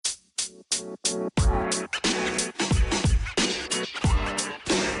Good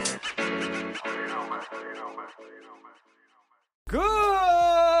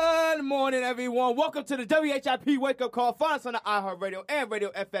morning, everyone. Welcome to the WHIP Wake Up Call. Find us on the iHeartRadio and Radio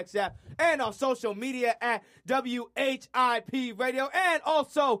FX app and on social media at WHIP Radio and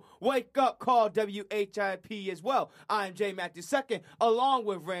also Wake Up Call WHIP as well. I'm J. Matthew II along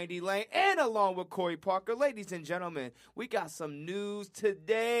with Randy Lane and along with Corey Parker. Ladies and gentlemen, we got some news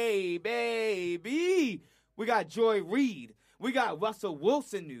today, baby. We got Joy Reid. We got Russell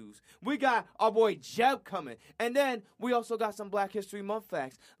Wilson news. We got our boy Jeb coming. And then we also got some Black History Month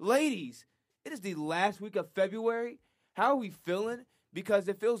facts. Ladies, it is the last week of February. How are we feeling? Because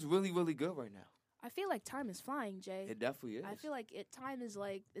it feels really, really good right now. I feel like time is flying, Jay. It definitely is. I feel like time is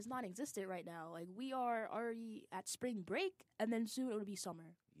non-existent right now. Like, we are already at spring break, and then soon it'll be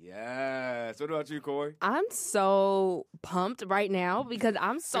summer. Yes. What about you, Corey? I'm so pumped right now because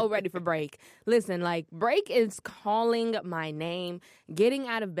I'm so ready for break. Listen, break is calling my name. Getting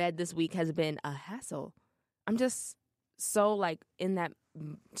out of bed this week has been a hassle. I'm just so, in that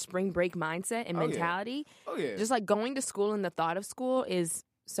spring break mindset and mentality. Oh, yeah. Just, going to school and the thought of school is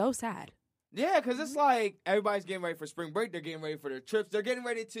so sad. Yeah, because it's like everybody's getting ready for spring break. They're getting ready for their trips. They're getting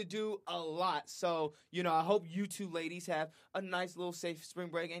ready to do a lot. So, I hope you two ladies have a nice little safe spring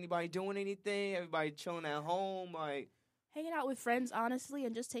break. Anybody doing anything? Everybody chilling at home? Hanging out with friends, honestly,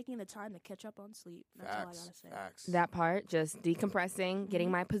 and just taking the time to catch up on sleep. That's all I gotta say. Facts. That part, just decompressing,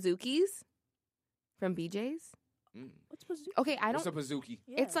 getting my Pazookies from BJ's. What's Pazookie? Okay, What's a Pazookie?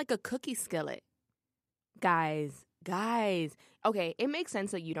 Yeah. It's like a cookie skillet. Guys. Okay, it makes sense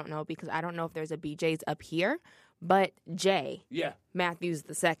that you don't know because I don't know if there's a BJ's up here, but Jay. Yeah. Matthews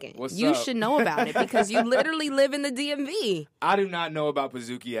II. What's you up? should know about it because you literally live in the DMV. I do not know about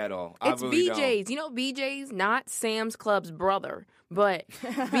Pazookie at all. It's I really BJ's. Don't. You know BJ's? Not Sam's Club's brother, but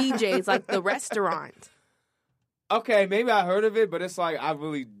BJ's, like the restaurant. Okay, maybe I heard of it, but it's like I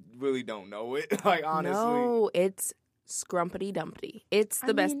really, really don't know it. Honestly. No, it's scrumpity dumpty. It's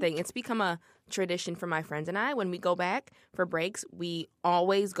the best thing. It's become a tradition for my friends and I. When we go back for breaks, we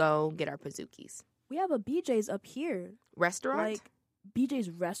always go get our Pazookies. We have a BJ's up here. Restaurant? BJ's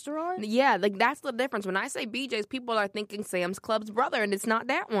restaurant? Yeah, that's the difference. When I say BJ's, people are thinking Sam's Club's brother, and it's not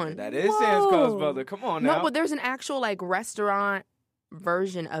that one. That is Sam's Club's brother. Come on now. No, but there's an actual restaurant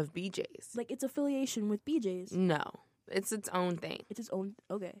version of BJ's. It's affiliation with BJ's. No, it's its own thing. It's its own.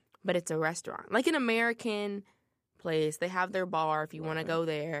 Okay. But it's a restaurant. Like an American place. They have their bar if you want to go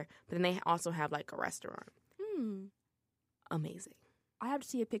there. But then they also have a restaurant. Amazing. I have to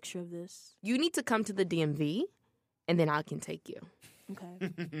see a picture of this. You need to come to the DMV, and then I can take you.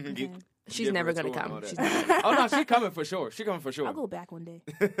 Okay. She's never going to come. Oh, no, she's coming for sure. She's coming for sure. I'll go back one day.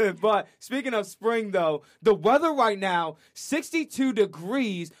 But speaking of spring, though, the weather right now, 62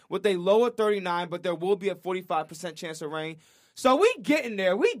 degrees with a low of 39, but there will be a 45% chance of rain. So we getting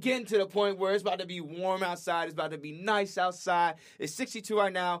there. We getting to the point where it's about to be warm outside. It's about to be nice outside. It's 62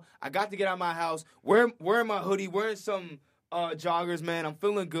 right now. I got to get out of my house. Wearing my hoodie, wearing some joggers, man. I'm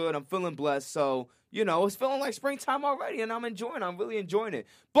feeling good. I'm feeling blessed. So, it's feeling like springtime already, and I'm really enjoying it.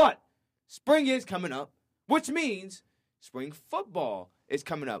 But spring is coming up, which means spring football is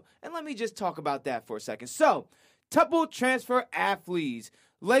coming up. And let me just talk about that for a second. So, Temple transfer athletes.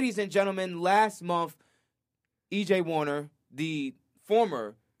 Ladies and gentlemen, last month, E.J. Warner, the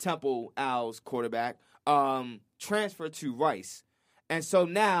former Temple Owls quarterback, transferred to Rice. And so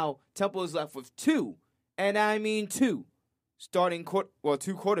now Temple is left with two, and I mean two, two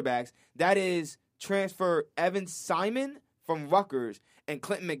quarterbacks. That is transfer Evan Simon from Rutgers and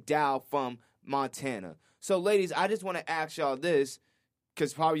Clinton McDowell from Montana. So, ladies, I just want to ask y'all this,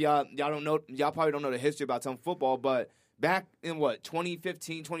 because probably y'all probably don't know the history about Temple football, but back in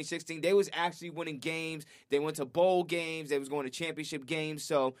 2015, 2016, they was actually winning games. They went to bowl games. They was going to championship games.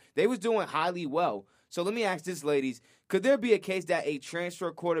 So they was doing highly well. So let me ask this, ladies. Could there be a case that a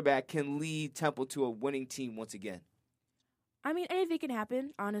transfer quarterback can lead Temple to a winning team once again? I mean, anything can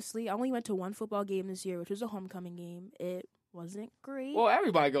happen, honestly. I only went to one football game this year, which was a homecoming game. It wasn't great. Well,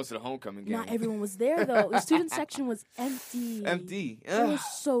 everybody goes to the homecoming game. Not everyone was there, though. The student section was empty. Empty. It was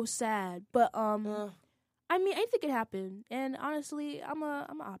so sad. But, I mean, anything could happen. And honestly, I'm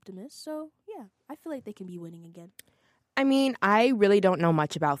an optimist. So, yeah, I feel like they can be winning again. I mean, I really don't know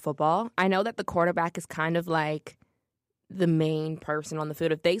much about football. I know that the quarterback is kind of like the main person on the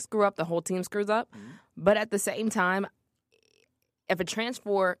field. If they screw up, the whole team screws up. Mm-hmm. But at the same time, if a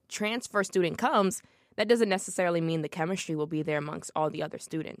transfer student comes, that doesn't necessarily mean the chemistry will be there amongst all the other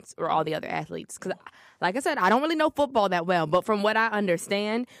students or all the other athletes. Because, like I said, I don't really know football that well, but from what I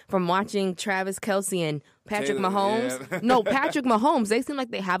understand from watching Travis Kelce and Patrick Mahomes, Patrick Mahomes, they seem like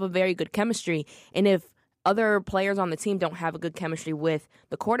they have a very good chemistry. And if other players on the team don't have a good chemistry with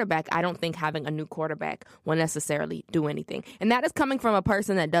the quarterback, I don't think having a new quarterback will necessarily do anything. And that is coming from a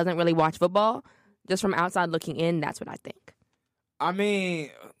person that doesn't really watch football. Just from outside looking in, that's what I think. I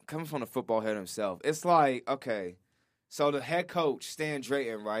mean, coming from the football head himself, it's like, okay, so the head coach, Stan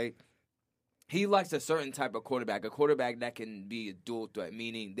Drayton, right? He likes a certain type of quarterback, a quarterback that can be a dual threat,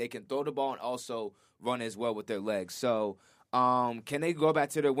 meaning they can throw the ball and also run as well with their legs. So can they go back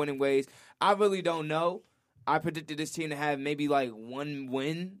to their winning ways? I really don't know. I predicted this team to have maybe like one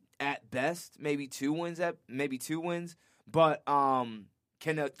win at best, maybe two wins. But can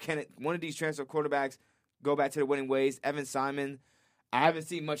one of these transfer quarterbacks go back to the winning ways? Evan Simon, I haven't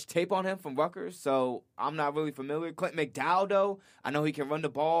seen much tape on him from Rutgers, so I'm not really familiar. Clint McDowell, though, I know he can run the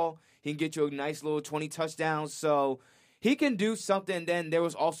ball. He can get you a nice little 20 touchdowns, so he can do something. Then there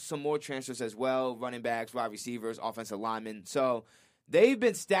was also some more transfers as well, running backs, wide receivers, offensive linemen. So they've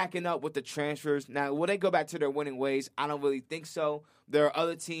been stacking up with the transfers. Now, will they go back to their winning ways? I don't really think so. There are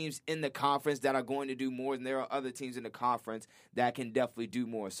other teams in the conference that are going to do more, and there are other teams in the conference that can definitely do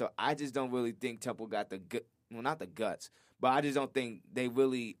more. So I just don't really think Temple got not the guts, but I just don't think they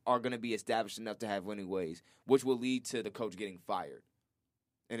really are going to be established enough to have winning ways, which will lead to the coach getting fired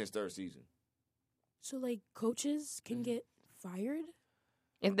in his third season. So, like, coaches can get fired?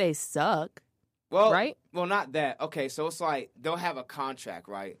 If they suck. Well, right? Well, not that. Okay, so it's like they'll have a contract,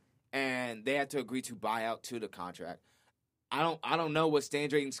 right? And they have to agree to buy out to the contract. I don't know what Stan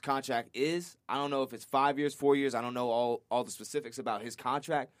Drayton's contract is. I don't know if it's 5 years, 4 years. I don't know all the specifics about his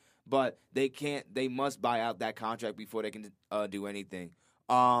contract, but they must buy out that contract before they can do anything.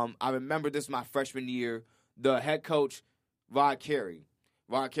 I remember this my freshman year. The head coach, Rod Carey,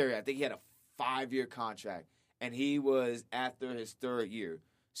 I think he had a 5-year contract, and he was after his third year.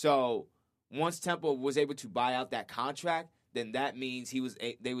 So once Temple was able to buy out that contract, then that means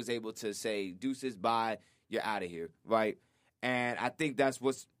they was able to say, deuces, bye, you're out of here, right? And I think that's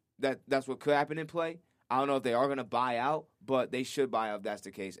what could happen in play. I don't know if they are going to buy out, but they should buy out if that's the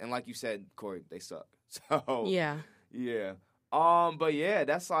case. And like you said, Corey, they suck. So yeah. But yeah,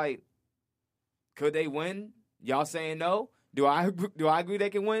 that's like, could they win? Y'all saying no? Do I agree they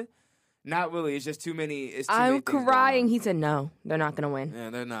can win? Not really. It's just too many. I'm crying. He said no. They're not going to win.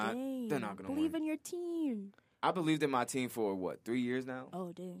 Yeah, they're not. Dang, They're not going to win. Believe in your team. I believed in my team for 3 years now.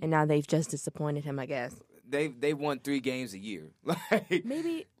 Oh, dang. And now they've just disappointed him, I guess. They've won 3 games a year.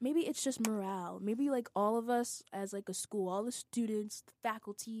 Maybe it's just morale. Maybe like all of us as like a school, all the students, the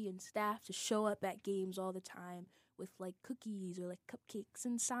faculty, and staff to show up at games all the time with like cookies or like cupcakes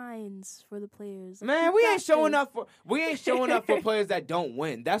and signs for the players. Man, we ain't showing up for players that don't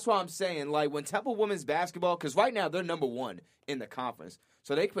win. That's what I'm saying. Like when Temple women's basketball, because right now they're number 1 in the conference,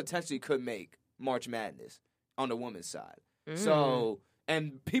 so they potentially could make March Madness on the women's side. So,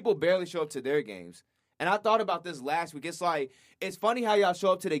 and people barely show up to their games. And I thought about this last week. It's like, it's funny how y'all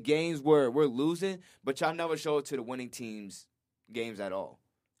show up to the games where we're losing, but y'all never show up to the winning team's games at all.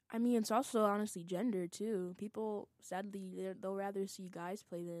 I mean, it's also honestly gender, too. People, sadly, they'll rather see guys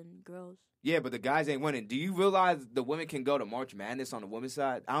play than girls. Yeah, but the guys ain't winning. Do you realize the women can go to March Madness on the women's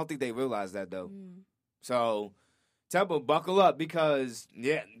side? I don't think they realize that, though. So, Temple, buckle up because,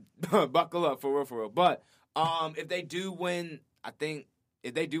 buckle up for real. But if they do win,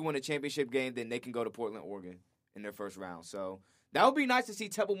 if they do win a championship game, then they can go to Portland, Oregon in their first round. So that would be nice to see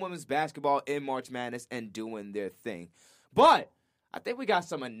Temple women's basketball in March Madness and doing their thing. But I think we got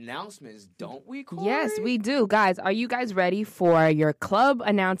some announcements, don't we, Corey? Yes, we do. Guys, are you guys ready for your club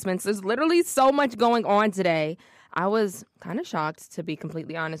announcements? There's literally so much going on today. I was kind of shocked, to be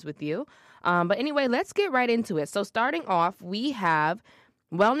completely honest with you. But anyway, let's get right into it. So starting off, we have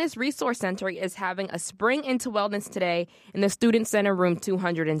Wellness Resource Center is having a Spring into Wellness today in the Student Center Room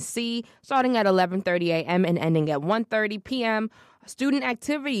 200C, starting at 11:30 a.m. and ending at 1:30 p.m. Student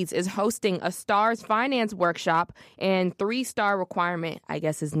Activities is hosting a STARS Finance Workshop, and 3-star requirement, I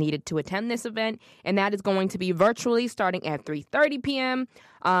guess, is needed to attend this event, and that is going to be virtually starting at 3:30 p.m.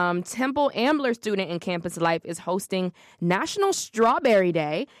 Temple Ambler Student and Campus Life is hosting National Strawberry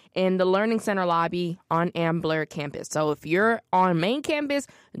Day in the Learning Center lobby on Ambler campus. So if you're on main campus,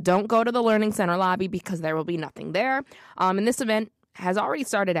 don't go to the Learning Center lobby because there will be nothing there. And this event has already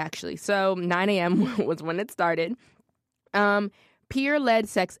started, actually. So 9 a.m. was when it started. Peer-Led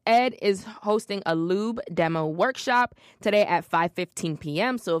Sex Ed is hosting a lube demo workshop today at 5:15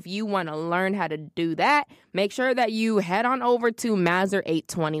 p.m. So if you want to learn how to do that, make sure that you head on over to Mazur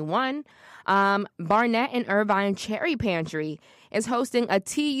 821. Barnett and Irvine Cherry Pantry is hosting a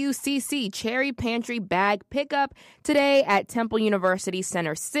TUCC Cherry Pantry bag pickup today at Temple University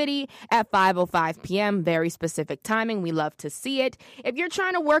Center City at 5:05 p.m. Very specific timing. We love to see it. If you're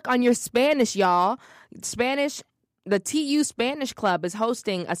trying to work on your Spanish, y'all, the TU Spanish Club is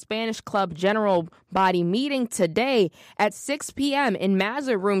hosting a Spanish Club General Body meeting today at 6 p.m. in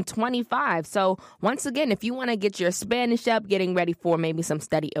Mazur Room 25. So once again, if you want to get your Spanish up, getting ready for maybe some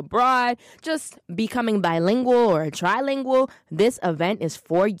study abroad, just becoming bilingual or trilingual, this event is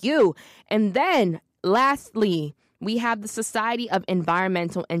for you. And then lastly, we have the Society of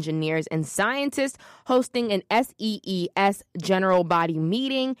Environmental Engineers and Scientists hosting an SEES General Body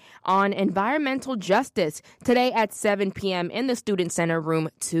meeting on environmental justice today at 7 p.m. in the Student Center Room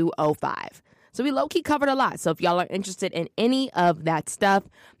 205. So we low-key covered a lot. So if y'all are interested in any of that stuff,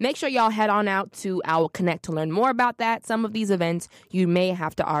 make sure y'all head on out to Owl Connect to learn more about that. Some of these events you may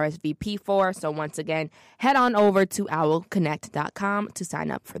have to RSVP for. So once again, head on over to owlconnect.com to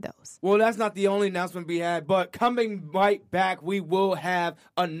sign up for those. Well, that's not the only announcement we had, but coming right back, we will have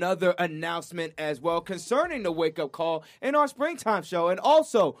another announcement as well concerning the wake-up call in our springtime show. And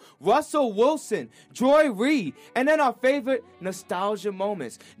also, Russell Wilson, Joy Reid, and then our favorite nostalgia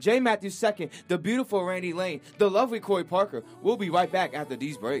moments. J. Matthews II, the beautiful Randy Lane, the lovely Corey Parker. We'll be right back after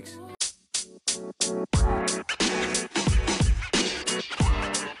these breaks.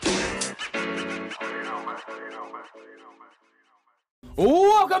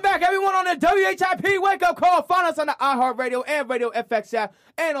 Welcome back, everyone, on the WHIP Wake Up Call. Find us on the iHeartRadio and Radio FX app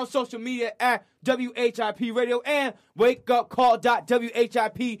and on social media at WHIP Radio and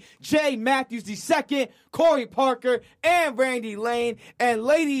wakeupcall.WHIP. J. Matthews II, Corey Parker, and Randy Lane. And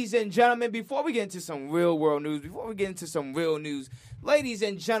ladies and gentlemen, before we get into some real world news, ladies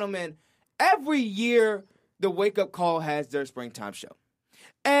and gentlemen, every year the Wake Up Call has their springtime show.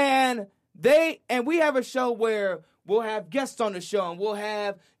 And we have a show where we'll have guests on the show, and we'll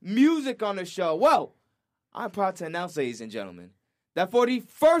have music on the show. Well, I'm proud to announce, ladies and gentlemen, that for the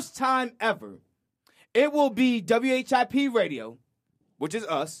first time ever, it will be WHIP Radio, which is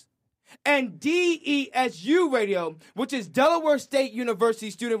us, and DESU Radio, which is Delaware State University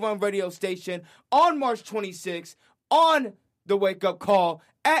student-run radio station, on March 26th on the Wake Up Call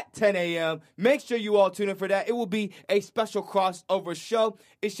at 10 a.m. Make sure you all tune in for that. It will be a special crossover show.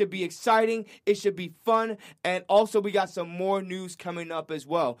 It should be exciting. It should be fun. And also, we got some more news coming up as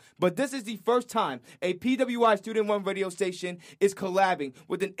well. But this is the first time a PWI student-run radio station is collabing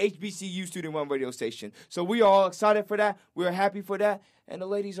with an HBCU student-run radio station. So we are all excited for that. We're happy for that. And the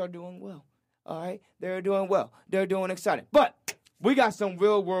ladies are doing well. All right? They're doing well. They're doing exciting. But we got some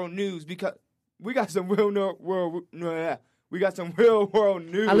real-world news because we got some real-world news. A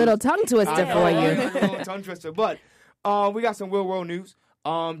little tongue twister for you. A little tongue twister. But we got some real world news.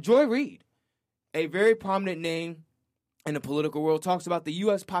 Joy Reid, a very prominent name in the political world, talks about the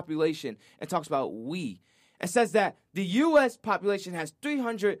U.S. population and talks about we. And says that the U.S. population has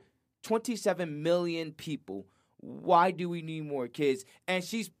 327 million people. Why do we need more kids? And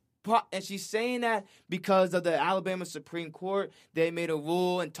she's saying that because of the Alabama Supreme Court. They made a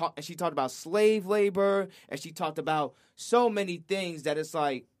rule and she talked about slave labor, and she talked about so many things that it's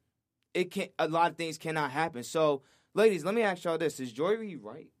like a lot of things cannot happen. So, ladies, let me ask y'all this: is Joy Reid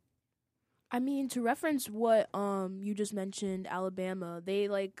right? I mean, to reference what you just mentioned, Alabama, they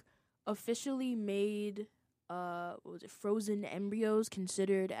officially made frozen embryos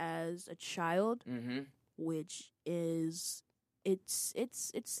considered as a child, which is. It's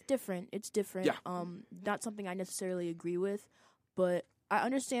different. It's different. Yeah. Not something I necessarily agree with, but I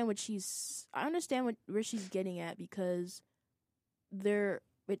understand where she's getting at, because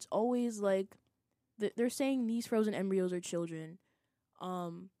it's always they're saying these frozen embryos are children.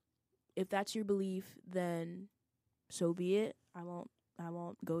 If that's your belief, then so be it. I won't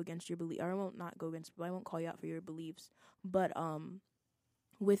go against your belief. I won't not go against. I won't call you out for your beliefs. But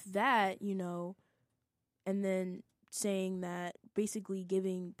with that, and then saying that basically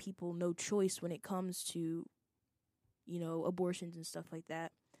giving people no choice when it comes to, abortions and stuff like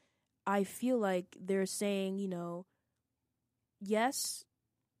that. I feel like they're saying, yes,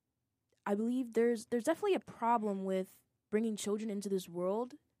 I believe there's definitely a problem with bringing children into this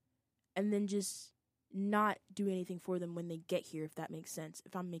world and then just not do anything for them when they get here, if that makes sense,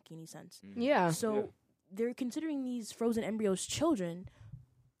 if I'm making any sense. Yeah. So they're considering these frozen embryos children.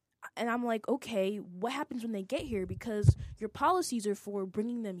 And I'm like, okay, what happens when they get here? Because your policies are for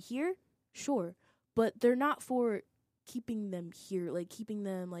bringing them here, sure, but they're not for keeping them here, like keeping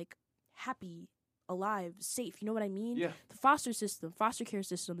them like happy, alive, safe. You know what I mean? Yeah. The foster care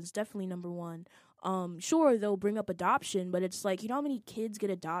system is definitely number one. Sure, they'll bring up adoption, but it's like, you know how many kids get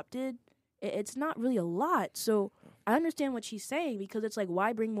adopted? It's not really a lot. So I understand what she's saying, because it's like,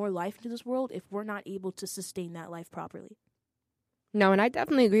 why bring more life into this world if we're not able to sustain that life properly? No, and I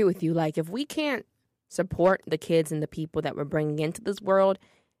definitely agree with you. Like, if we can't support the kids and the people that we're bringing into this world,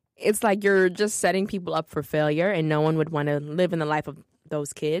 it's like you're just setting people up for failure, and no one would want to live in the life of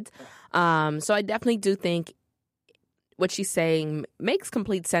those kids. So I definitely do think what she's saying makes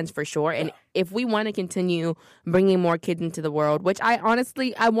complete sense for sure. And if we want to continue bringing more kids into the world, which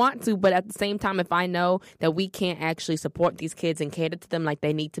I want to, but at the same time, if I know that we can't actually support these kids and cater to them like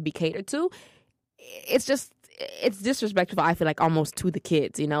they need to be catered to, it's disrespectful, I feel like, almost to the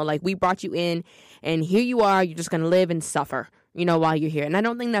kids, you know? Like, we brought you in, and here you are, you're just going to live and suffer, you know, while you're here. And I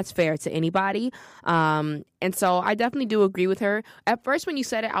don't think that's fair to anybody. And so I definitely do agree with her. At first, when you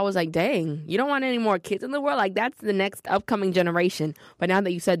said it, I was like, dang, you don't want any more kids in the world? Like, that's the next upcoming generation. But now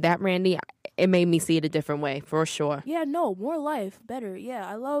that you said that, Randy, it made me see it a different way, for sure. Yeah, no, more life, better. Yeah,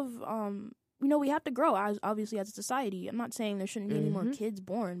 I love, you know, we have to grow, obviously, as a society. I'm not saying there shouldn't be any more kids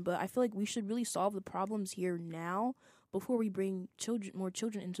born, but I feel like we should really solve the problems here now before we bring more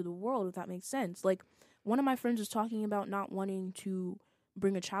children into the world, if that makes sense. Like, one of my friends was talking about not wanting to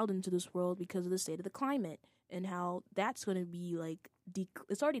bring a child into this world because of the state of the climate, and how that's going to be, like,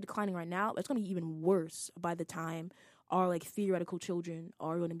 it's already declining right now, but it's going to be even worse by the time our, like, theoretical children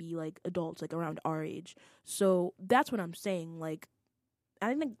are going to be, like, adults, like, around our age. So that's what I'm saying. Like,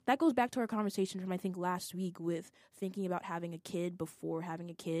 I think that goes back to our conversation from, I think, last week with thinking about having a kid before having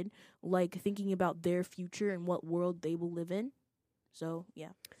a kid, like thinking about their future and what world they will live in. So, yeah.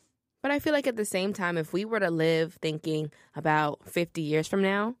 But I feel like at the same time, if we were to live thinking about 50 years from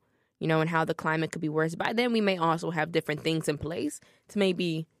now, you know, and how the climate could be worse, by then we may also have different things in place to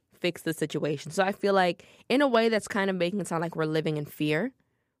maybe fix the situation. So I feel like, in a way, that's kind of making it sound like we're living in fear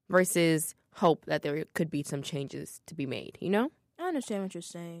versus hope that there could be some changes to be made, you know? I understand what you're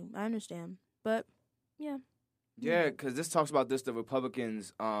saying. I understand. But, yeah. Yeah, because this talks about this. The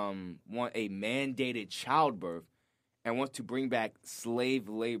Republicans want a mandated childbirth and want to bring back slave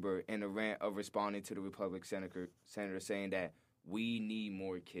labor in a rant of responding to the Republican senator saying that we need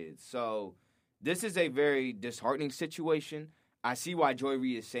more kids. So this is a very disheartening situation. I see why Joy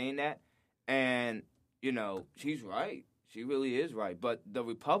Reid is saying that. And, you know, she's right. She really is right. But the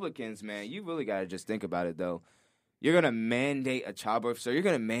Republicans, man, you really got to just think about it, though. You're going to mandate a childbirth. So you're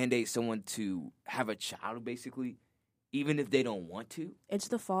going to mandate someone to have a child, basically, even if they don't want to. It's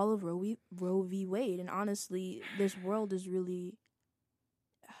the fall of Roe v. Wade. And honestly, this world is really,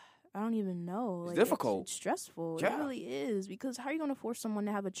 I don't even know. It's difficult. It's stressful. Yeah. It really is. Because how are you going to force someone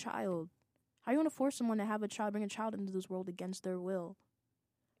to have a child? How are you going to force someone to have a child, bring a child into this world against their will?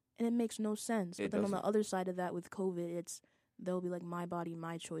 And it makes no sense. But then on the other side of that with COVID, they'll be like, my body,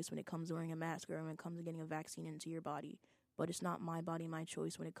 my choice when it comes to wearing a mask or when it comes to getting a vaccine into your body. But it's not my body, my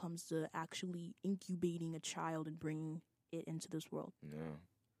choice when it comes to actually incubating a child and bringing it into this world. Yeah.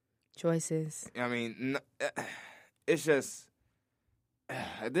 Choices. I mean, it's just,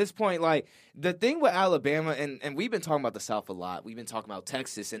 at this point, like, the thing with Alabama, and we've been talking about the South a lot. We've been talking about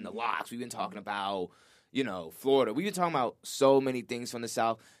Texas and the locks. We've been talking about, you know, Florida. We've been talking about so many things from the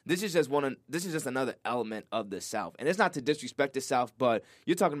South. This is just another element of the South. And it's not to disrespect the South, but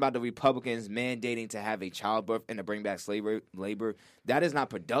you're talking about the Republicans mandating to have a childbirth and to bring back slave labor. That is not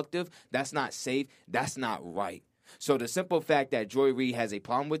productive. That's not safe. That's not right. So the simple fact that Joy Reid has a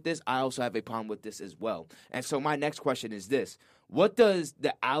problem with this, I also have a problem with this as well. And so my next question is this. What does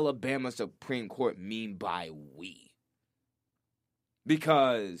the Alabama Supreme Court mean by we?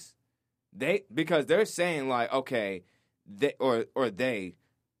 Because they're saying, like, okay,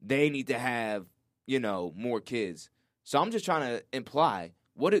 they need to have, you know, more kids. So I'm just trying to imply,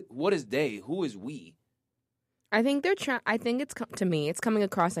 what is they? Who is we? I think to me, it's coming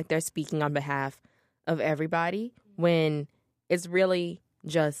across like they're speaking on behalf of everybody when it's really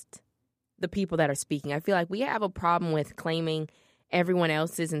just the people that are speaking. I feel like we have a problem with claiming everyone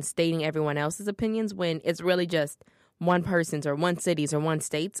else's and stating everyone else's opinions when it's really just one person's or one city's or one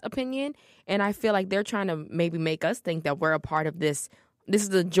state's opinion. And I feel like they're trying to maybe make us think that we're a part of this. This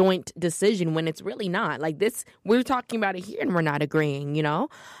is a joint decision when it's really not. Like, this, we're talking about it here and we're not agreeing, you know?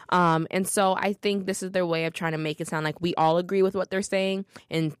 And so I think this is their way of trying to make it sound like we all agree with what they're saying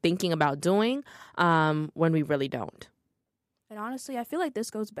and thinking about doing when we really don't. And honestly, I feel like this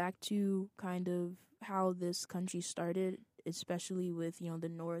goes back to kind of how this country started, especially with, you know, the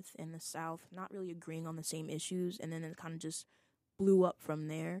North and the South not really agreeing on the same issues, and then it kind of just blew up from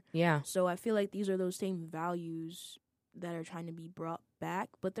there. Yeah. So I feel like these are those same values that are trying to be brought back,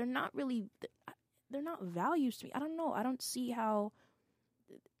 but they're not really, they're not values to me. I don't know. I don't see how,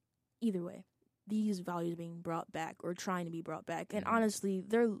 either way, these values being brought back or trying to be brought back. And honestly,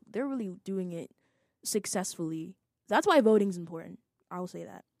 they're really doing it successfully. That's why voting's important. I will say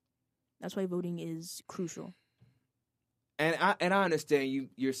that. That's why voting is crucial. And I understand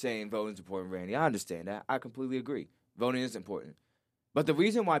you're saying voting's important, Randy. I understand that. I completely agree. Voting is important. But the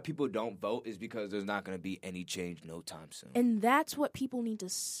reason why people don't vote is because there's not going to be any change no time soon. And that's what people need to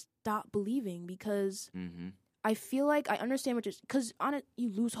stop believing, because I feel like I understand what you're... Because on it,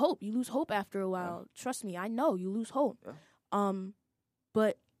 you lose hope. You lose hope after a while. Yeah. Trust me, I know. You lose hope. Yeah.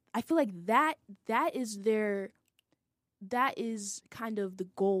 But I feel like that is kind of the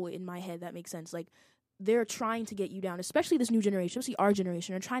goal in my head. That makes sense. Like, they're trying to get you down, especially this new generation, especially our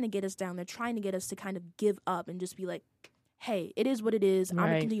generation. They're trying to get us down. They're trying to get us to kind of give up and just be like, hey, it is what it is. Right. I'm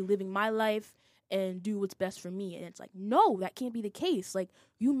going to continue living my life and do what's best for me. And it's like, no, that can't be the case. Like,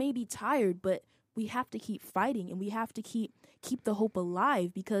 you may be tired, but we have to keep fighting, and we have to keep the hope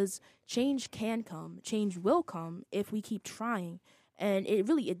alive, because change can come. Change will come if we keep trying. And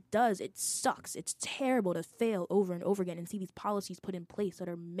it does. It sucks. It's terrible to fail over and over again and see these policies put in place that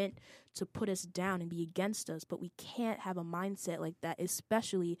are meant to put us down and be against us. But we can't have a mindset like that,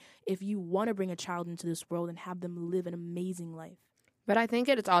 especially if you want to bring a child into this world and have them live an amazing life. But I think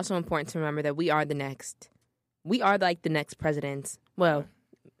it's also important to remember that we are the next presidents. Well,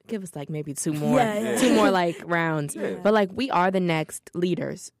 give us like maybe two more like rounds. Yeah. But like, we are the next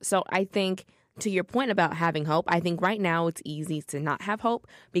leaders. So I think, to your point about having hope, I think right now it's easy to not have hope,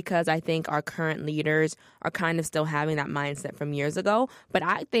 because I think our current leaders are kind of still having that mindset from years ago. But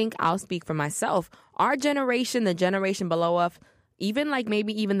I think, I'll speak for myself, our generation, the generation below us, even like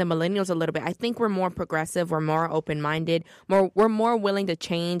maybe even the millennials a little bit, I think we're more progressive, we're more open-minded, we're more willing to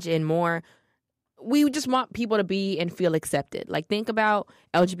change, and we just want people to be and feel accepted. Like, think about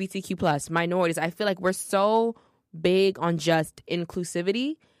LGBTQ+, minorities. I feel like we're so big on just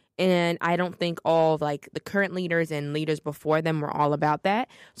inclusivity. And I don't think all of, like, the current leaders and leaders before them were all about that.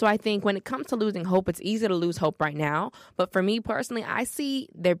 So I think when it comes to losing hope, it's easy to lose hope right now. But for me personally, I see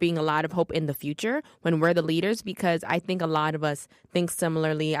there being a lot of hope in the future when we're the leaders, because I think a lot of us think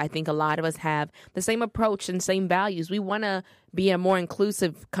similarly. I think a lot of us have the same approach and same values. We want to be a more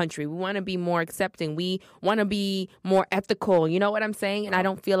inclusive country. We want to be more accepting. We want to be more ethical. You know what I'm saying? And I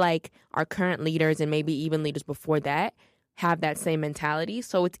don't feel like our current leaders, and maybe even leaders before that, have that same mentality.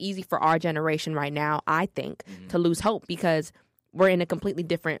 So it's easy for our generation right now, I think, to lose hope, because we're in a completely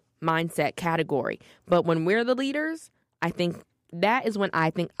different mindset category. But when we're the leaders, I think that is when I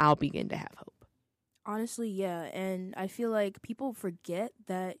think I'll begin to have hope. Honestly, yeah. And I feel like people forget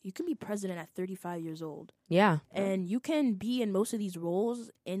that you can be president at 35 years old. Yeah. And you can be in most of these roles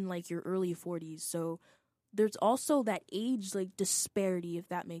in like your early 40s. So there's also that age like disparity, if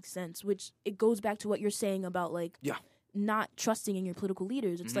that makes sense, which it goes back to what you're saying about like not trusting in your political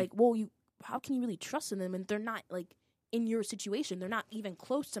leaders. It's like, well, how can you really trust in them? And they're not like in your situation. They're not even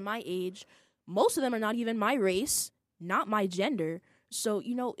close to my age. Most of them are not even my race, not my gender. So,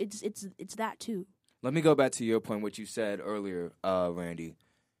 you know, it's that too. Let me go back to your point, what you said earlier, Randy.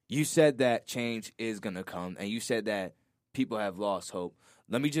 You said that change is going to come, and you said that people have lost hope.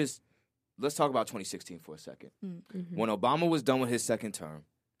 Let's talk about 2016 for a second. Mm-hmm. When Obama was done with his second term,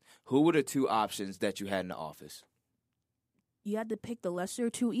 who were the two options that you had in the office? You had to pick the lesser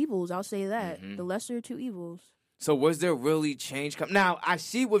of two evils. I'll say that. Mm-hmm. The lesser of two evils. So was there really change coming? Now, I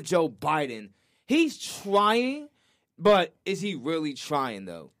see with Joe Biden, he's trying, but is he really trying,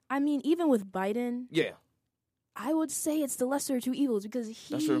 though? I mean, even with Biden, yeah, I would say it's the lesser of two evils, because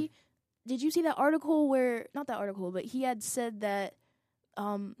did you see that article where, not that article, but he had said that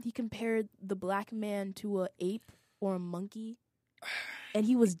he compared the black man to a ape or a monkey? And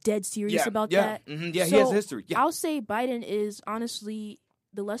he was dead serious about that. Mm-hmm. Yeah, so he has history. Yeah. I'll say Biden is honestly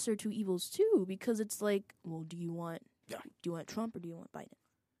the lesser of two evils too, because it's like, well, do you want Trump or do you want Biden?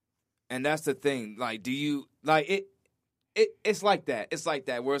 And that's the thing. Like, do you like it? It's like that. It's like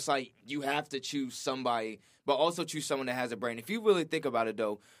that, where it's like you have to choose somebody, but also choose someone that has a brain. If you really think about it,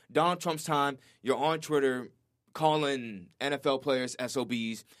 though, Donald Trump's time, you're on Twitter calling NFL players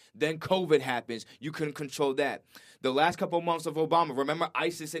SOBs. Then COVID happens. You couldn't control that. The last couple of months of Obama, remember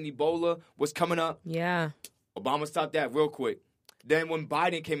ISIS and Ebola was coming up? Yeah. Obama stopped that real quick. Then when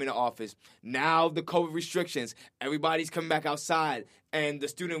Biden came into office, now the COVID restrictions, everybody's coming back outside. And the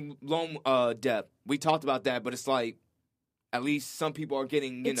student loan debt, we talked about that, but it's like, at least some people are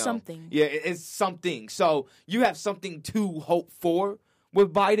getting, you know. Something. Yeah, it's something. So you have something to hope for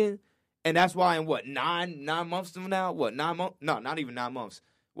with Biden. And that's why in 9 months from now? 9 months? No, not even 9 months.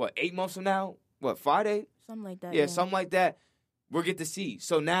 8 months from now? Friday? Something like that. Yeah, something like that. We'll get to see.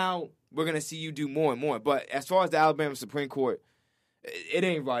 So now we're going to see you do more and more. But as far as the Alabama Supreme Court, it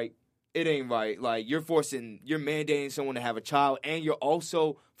ain't right. It ain't right. Like, you're mandating someone to have a child, and you're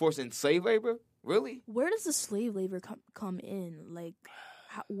also forcing slave labor? Really? Where does the slave labor come in? Like,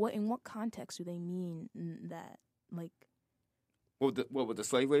 in what context do they mean that? Like, What with the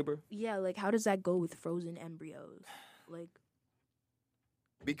slave labor? yeah, like, how does that go with frozen embryos? Like,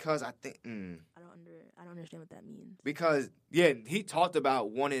 Because I think I don't understand what that means. because he talked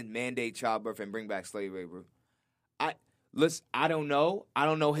about wanting to mandate childbirth and bring back slave labor. I don't know. I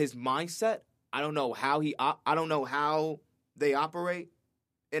don't know his mindset. I don't know how I don't know how they operate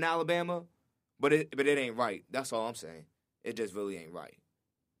in Alabama, but it ain't right. That's all I'm saying. It just really ain't right.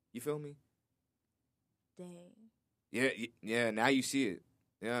 You feel me? Dang. Yeah. Now you see it.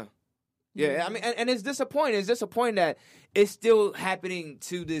 Yeah. Yeah, I mean, and it's disappointing. It's disappointing that it's still happening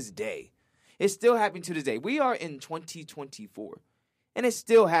to this day. It's still happening to this day. We are in 2024, and it's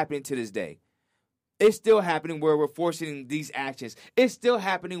still happening to this day. It's still happening where we're forcing these actions. It's still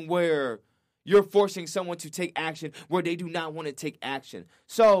happening where you're forcing someone to take action where they do not want to take action.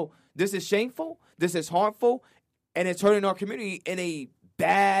 So this is shameful. This is harmful, and it's hurting our community in a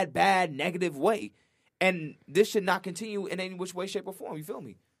bad, negative way. And this should not continue in any which way, shape, or form. You feel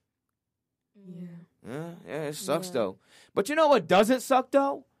me? Yeah, it sucks though. But you know what doesn't suck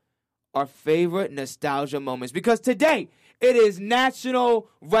though? Our favorite nostalgia moments. Because today, it is National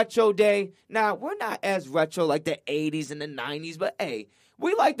Retro Day. Now, we're not as retro like the 80s and the 90s, but hey,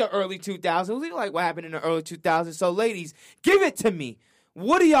 we like the early 2000s. We like what happened in the early 2000s. So ladies, give it to me.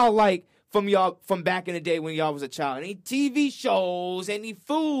 What do y'all like from back in the day when y'all was a child? Any TV shows, any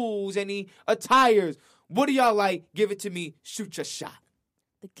foods, any attires? What do y'all like? Give it to me. Shoot your shot.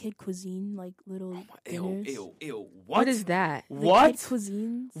 The kid cuisine, like little dinners. Ew. What is that? What? Kid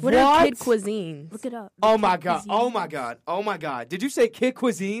cuisines. What are kid cuisines? Look it up. Oh my god. Did you say kid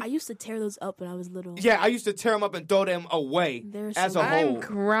cuisine? I used to tear those up when I was little. Yeah, I used to tear them up and throw them away as a whole. I'm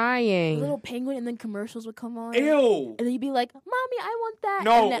crying. A little penguin, and then commercials would come on. Ew. And then you'd be like, "Mommy, I want that."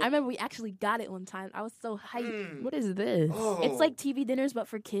 No. And then I remember we actually got it one time. I was so hyped. What is this? Oh. It's like TV dinners, but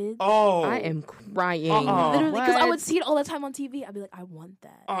for kids. Oh. I am crying. Literally, because I What? would see it all the time on TV. I'd be like, "I want that."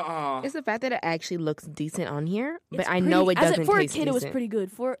 It's the fact that it actually looks decent on here, but It's I know it pretty- doesn't for taste a kid, it was decent. pretty good.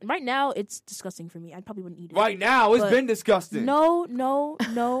 For right now, it's disgusting for me. I probably wouldn't eat it. Right now, it's But been disgusting. No.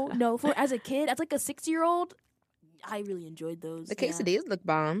 For as a kid, as like a 6-year-old, I really enjoyed those. The yeah. quesadillas look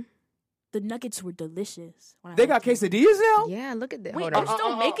bomb. The nuggets were delicious. when I They had got them. quesadillas now? Yeah, look at that. Wait, Hold are on.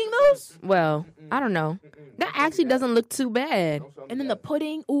 still making those? Well, I don't know. That actually doesn't look too bad. And then the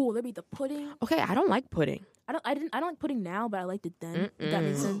pudding. Ooh, there'd be the pudding. Okay, I don't like pudding. I don't like pudding now, but I liked it then. If that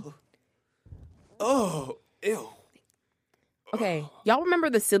makes sense. Oh, ew. Okay, y'all remember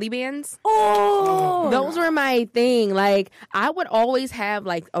the silly bands? Oh, Those were my thing. Like, I would always have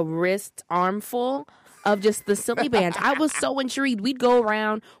like a wrist armful of just the silly bands. I was so intrigued. We'd go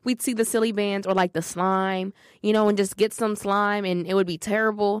around, we'd see the silly bands or like the slime, and just get some slime, and it would be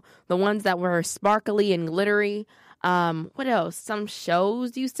terrible. The ones that were sparkly and glittery. What else? Some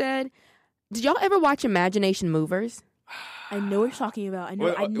shows you said. Did y'all ever watch Imagination Movers? I know what you're talking about. I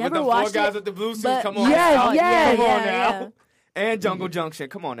know. I With never the watched four guys it. with the blue suits, but- come on. Yes, now. yes. Come on Yeah, now. yeah. And Jungle Junction,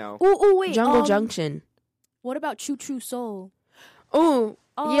 come on now. Ooh, wait. Jungle Junction. What about Choo Choo Soul? Ooh,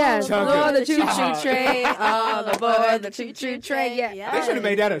 Oh, yes. Chugga. All the choo choo Uh-huh. train. All aboard the choo choo train. Yeah. They should have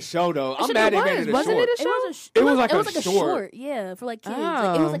made that a show, though. I'm should mad have they made it a Wasn't short. it a show? It was like a a short. yeah, for like kids.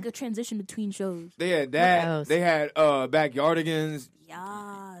 Like, it Oh. was like a transition between shows. They had What that. else? They had Backyardigans. Yeah.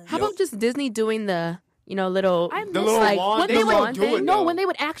 How about just Disney doing the, little, I The miss little like, wand. when They they still would do it, no, though. when they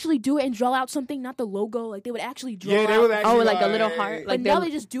would actually do it and draw out something, not the logo. Like they would actually draw. Yeah, they out. would actually. like a little heart, But like now the-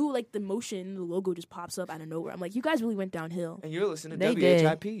 they just do like the motion. The logo just pops up out of nowhere. I'm like, you guys really went downhill. And you're listening to They did.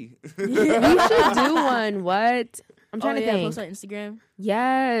 WHIP. we should do one. What? I'm trying to think. Post on Instagram.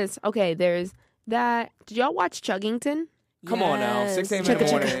 Yes. Okay, there's that. Did y'all watch Chuggington? Come on now, 6 a.m. in the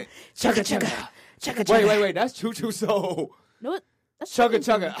Chugga, morning. Chugga. Wait. That's Choo Choo Soul. No, that's Chugga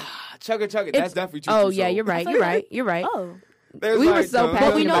Chuggington. chugga. That's definitely Choo Choo Oh, Soul. yeah, you're right. You're right. Oh, There's We were so the- passionate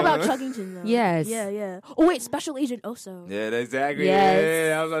but we know about Chuggington. Chuggington though. Yes. Yeah. Oh wait, Special Agent Oso. Yeah, exactly. Yes.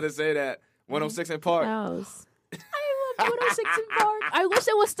 Yeah, I was about to say that. 106 in Park. Else. I love 106 in Park. I wish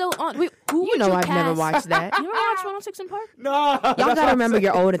it was still on. Wait, who You would know you I've never cast? watched that. You never watched 106 in Park? No. Y'all gotta remember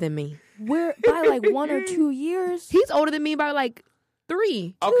you're older than me. We're by like 1 or 2 years. He's older than me by like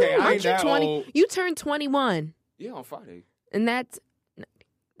 3. Okay, I Aren't ain't you that 20? old. You turned 21, Yeah, on Friday. and that's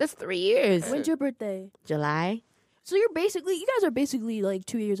 3 years. When's your birthday? July. So you guys are basically like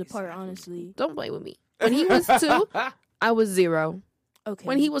 2 years apart, honestly. Don't play with me. When he was 2, I was 0. Okay.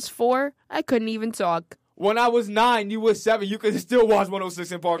 When he was 4, I couldn't even talk. When I was 9, you were 7. You could still watch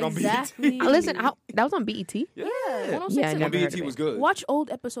 106 in Park exactly. on BET. Listen, that was on BET. Yeah, 106 Yeah, I in never On heard BET of it. was good. Watch old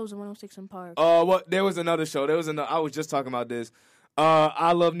episodes of 106 in Park. What? There was another show. I was just talking about this.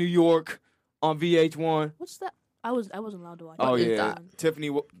 I Love New York on VH1. What's that? I wasn't allowed to watch. Oh it. yeah,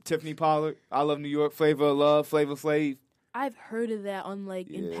 Tiffany Pollard. I Love New York. Flavor of Love. Flavor Flav. I've heard of that on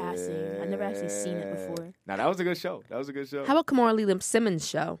in passing. I've never actually seen it before. Now that was a good show. How about Kamora Lee Simmons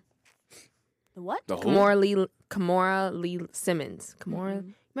show? The what? The who? Kamora Lee Simmons.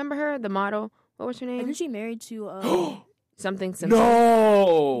 Mhm. Remember her, the model? What was her name? Isn't she married to? Something Simpson.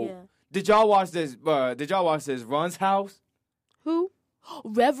 No. Yeah. Did y'all watch this? Run's House? Who?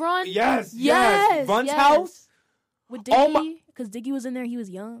 Revron? Yes. Run's House? With Oh my- Diggy? Because Diggy was in there. He was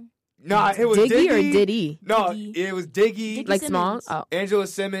young. Nah, it was Diggy or Diddy? No, Diggy. it was Diggy. Diggy Like Simmons. Smalls? Oh. Angela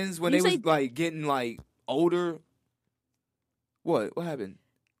Simmons when You they was say- like getting like older. What? What happened?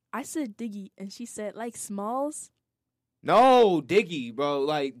 I said Diggy, and she said like Smalls. No, Diggy, bro.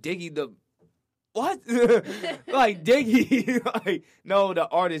 Like Diggy the what? Like Diggy. Like no, the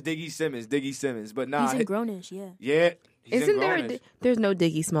artist Diggy Simmons. But nah. He's in Grownish, yeah. Yeah. he's Isn't in there? Grownish. There's no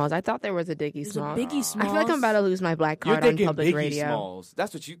Diggy Smalls. I thought there was a Diggy There's a Smalls. Biggie I Smalls. feel like I'm about to lose my black You're card on thinking public Biggie radio. Smalls.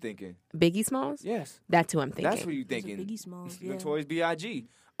 That's what you thinking. Biggie Smalls? Yes. That's who I'm thinking. That's what you There's a thinking. Biggie Smalls, yeah. Notorious B.I.G.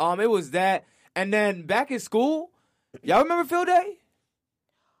 It was that. And then back in school, y'all remember Field Day?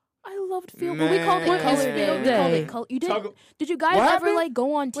 I loved Field Day. We called it Man. Color Field Day. We Day? called it Color. You did? Did you guys What ever happened? like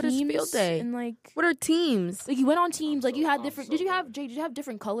go on What is teams? Field Day? And like What are teams? you went on teams. Like you had I'm different. so Did you have bad. Jay? Did you have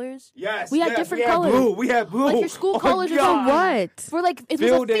different colors? Yes. We had yes, different we had colors. Blue. We had blue. Like your school Oh, colors or God. What? For like it was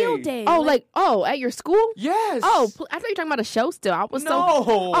Field a field day. day. Oh, like at your school? Yes. Oh, I thought you were talking about a show still. I was no.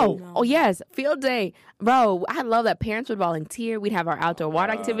 so. No. Oh yes, field day, bro. I love that parents would volunteer. We'd have our outdoor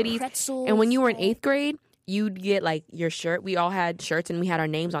water activities, pretzels. and when you were in 8th grade, you'd get like your shirt. We all had shirts, and we had our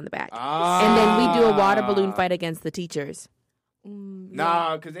names on the back. Ah. And then we do a water balloon fight against the teachers.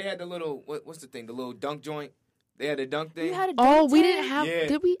 Nah, because they had the little, what's the thing? The little dunk joint. They had the dunk thing. You had a Oh, we dunk didn't tank? have. Yeah.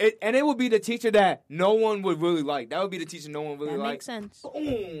 Did we? And it would be the teacher that no one would really like. That would be the teacher no one really That liked. makes sense.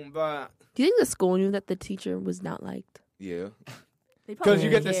 Boom, but Do you think the school knew that the teacher was not liked? yeah, They because probably you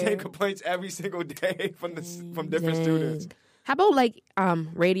get the didn't same care. complaints every single day from different students. Dang. How about like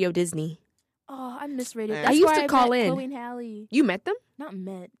Radio Disney? Oh, I miss radio. Man. That's I used where to call met in. Chloe and Hallie. You met them? Not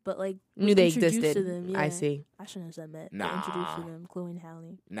met, but like Knew was they introduced existed. To them. Yeah. I see. I shouldn't have said met. but Nah. Introduced to them, Chloe and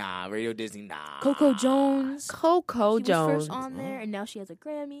Hallie. Nah, Radio Disney, nah. Coco Jones. Coco She Jones. was first on there, and now she has a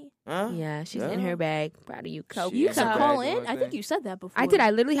Grammy. Huh? Yeah, she's Yeah. in her bag. Proud of you, Coco. She You is can her call bag, in. Lord, I think man. you said that before. I did.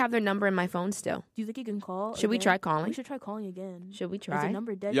 I literally have their number in my phone still. Do you think you can call? Should we again? try calling? We should try calling again. Should we Is the try?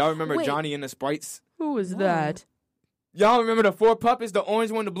 number dead? Y'all remember Wait, Johnny and the Sprites? Who is No. that? Y'all remember the 4 puppets? The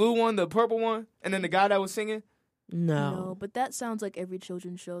orange one, the blue one, the purple one, and then the guy that was singing? No, but that sounds like every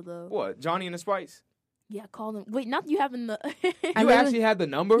children's show, though. What? Johnny and the Sprites? Yeah, call them. Wait, not you having the. I You literally- actually had the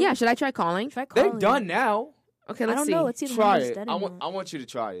number? Yeah, should I try calling? Try calling. They're done now. Okay, I let's don't see. know. Let's see if the Try number's it. dead I or want not. you to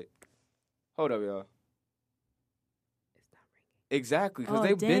try it. Hold up, y'all. Exactly, because Oh,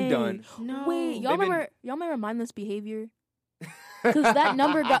 they've been done. No. Wait, They've y'all been- remember? Y'all remember mindless behavior? Because that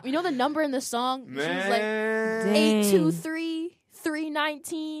number got. You know the number in the song. She was like Man. Dang.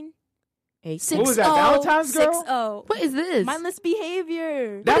 823-319. Eight- 60. What was that, Valentine's Girl? 60. What is this? Mindless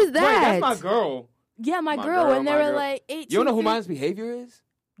behavior. What is Wait, that? that's my girl. Yeah, my My girl. girl, And they my were girl. like 823. You don't know who Mindless Behavior is?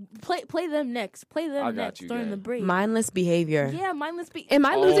 Play them next. Play them I got next you, during yeah. the break. Mindless behavior. Yeah, mindless behavior. Am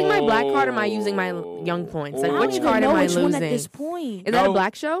I losing my black card or am I using my young points? Like, I don't which even card know am I which one at losing? this point. Is that a No.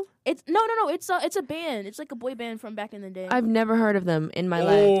 black show? It's no. It's a band. It's like a boy band from back in the day. I've never heard of them in my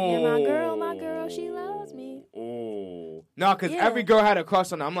life. Yeah, my girl, she loves me. Oh. No, because Yeah. every girl had a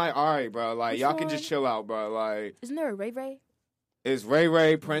crush on them. I'm like, all right, bro. Like, Which y'all can one? just chill out, bro. Like, Isn't there a Ray Ray? it's Ray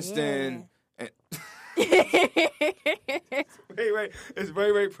Ray, Princeton. It's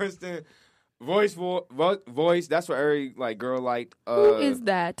Ray Ray, Princeton. Voice. That's what every like girl liked. Who is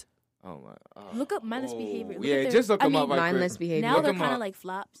that? Oh my. Look up mindless behavior. Look Yeah, at their, just look I them mean, up. Right Mindless quick. behavior. Now Look they're 'em kind of up. like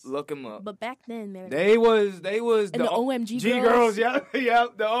flops. Look them up. But back then they're They was and the OMG G girls. Yep.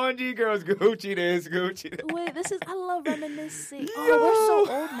 The OMG girls. Gucci this. Wait, this is I love reminiscing. Yo. Oh, we're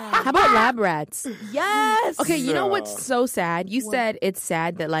so old now. How about lab rats? Yes. Okay, you know what's No. so sad? You What? said it's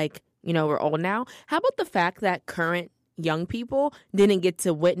sad that, like, you know, we're old now. How about the fact that current young people didn't get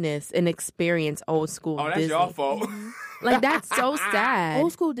to witness and experience old school Oh, that's Disney? your fault. Like, that's so sad.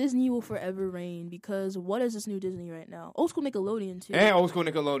 Old school Disney will forever reign because what is this new Disney right now? Old school Nickelodeon too. And old school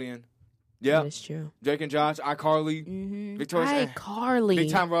Nickelodeon. Yeah. That's true. Drake and Josh, iCarly, Mm-hmm. Victoria's, iCarly.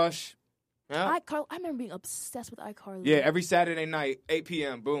 Big Time Rush. Yeah. I remember being obsessed with iCarly. Yeah, every Saturday night, 8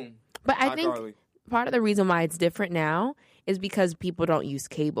 p.m. Boom. But I think iCarly. part of the reason why it's different now is because people don't use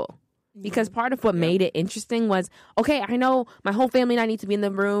cable. Because part of what made it interesting was, okay, I know my whole family and I need to be in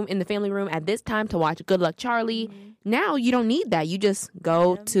the family room at this time to watch Good Luck Charlie. Now you don't need that. You just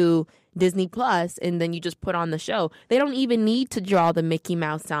go to Disney Plus and then you just put on the show. They don't even need to draw the Mickey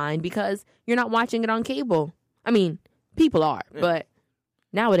Mouse sign because you're not watching it on cable. I mean, people are, but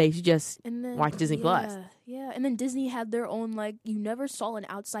nowadays you just watch Disney Plus. Yeah, and then Disney had their own, like, you never saw an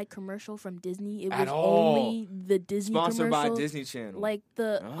outside commercial from Disney. It was At all. only the Disney Sponsored commercial. by Disney Channel. Like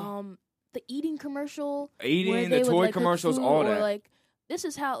the eating commercial. Eating, where the they would, toy like, cook commercials, food, all or, that. like, this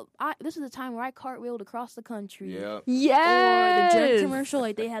is the time where I cartwheeled across the country. Yeah. Yes. Or the gym commercial,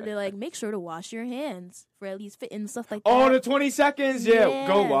 like, they had to, like, make sure to wash your hands for at least fit and stuff like that. Oh, the 20 seconds? Yeah.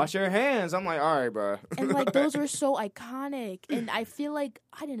 Go Yeah. wash your hands. I'm like, all right, bro. And, like, those were so iconic. And I feel like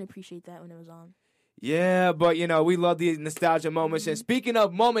I didn't appreciate that when it was on. Yeah, but, we love these nostalgia moments. And speaking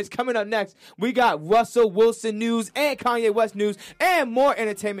of moments, coming up next, we got Russell Wilson news and Kanye West news and more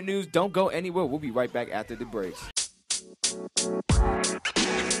entertainment news. Don't go anywhere. We'll be right back after the break.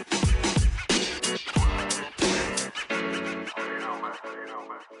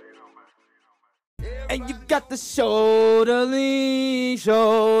 And you got the shoulder lean,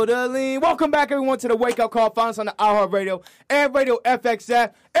 shoulder lean. Welcome back, everyone, to the Wake Up Call. Find us on the iHeartRadio and Radio FX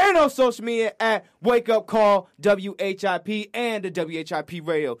app and on social media at Wake Up Call WHIP and the WHIP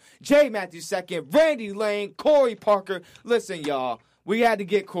Radio. Jay Matthew second, Randy Lane, Corey Parker. Listen, y'all, we had to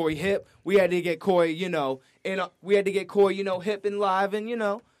get Corey hip. We had to get Corey, we had to get Corey, hip and live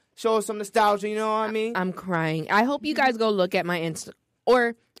and, show us some nostalgia, you know what I mean? I'm crying. I hope you guys go look at my Insta,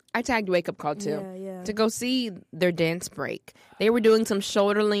 or I tagged Wake Up Call too, to go see their dance break. They were doing some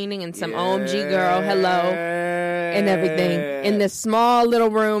shoulder leaning and some OMG girl, hello, and everything in this small little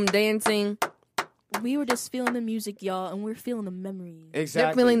room dancing. We were just feeling the music, y'all, and we're feeling the memories. Exactly.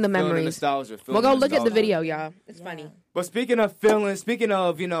 They're feeling the memories. Feeling the nostalgia. We'll go look at the video, y'all. It's funny. But speaking of, feeling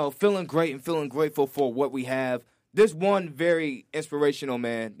great and feeling grateful for what we have, there's one very inspirational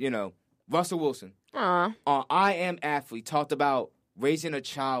man, Russell Wilson. Aw. I Am Athlete talked about raising a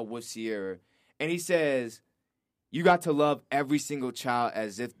child with Sierra, and he says, you got to love every single child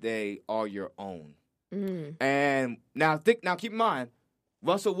as if they are your own. And now keep in mind,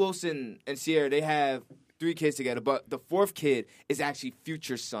 Russell Wilson and Sierra, they have 3 kids together, but the 4th kid is actually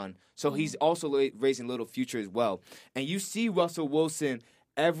Future's son. So he's also raising little Future as well. And you see Russell Wilson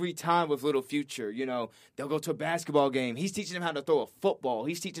every time with little Future. They'll go to a basketball game. He's teaching them how to throw a football.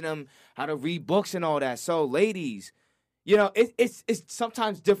 He's teaching them how to read books and all that. So ladies, it's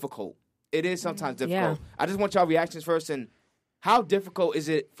sometimes difficult. It is sometimes difficult. Yeah. I just want y'all reactions first. And how difficult is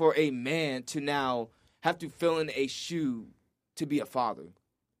it for a man to now have to fill in a shoe to be a father?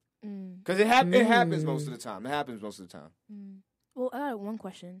 Because it happens most of the time. It happens most of the time. Well, I got one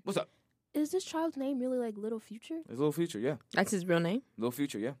question. What's up? Is this child's name really like Little Future? It's Little Future, yeah. That's his real name? Little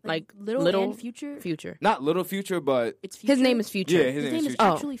Future, yeah. Like Little and Future? Future. Not Little Future, but It's Future? His name is Future. yeah, his His name is name is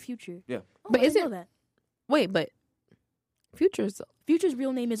Future. actually Future. Yeah. Oh, But I didn't isn't- know that. Wait, but Future's... Future's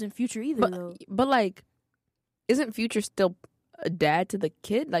real name isn't Future either, though. But like, isn't Future still a dad to the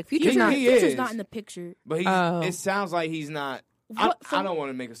kid? Like, Future's He not... is. Future's not in the picture. But Oh. it sounds like he's not. I don't want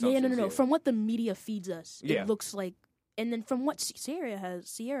to make Yeah, assumptions. no. From what the media feeds us, Yeah. it looks like. And then from what Sierra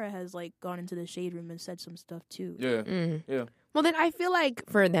has like gone into the shade room and said some stuff too. Yeah, Mm. yeah. Well, then I feel like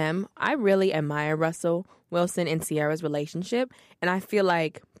for them, I really admire Russell Wilson and Sierra's relationship. And I feel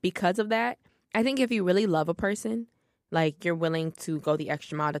like because of that, I think if you really love a person, like you're willing to go the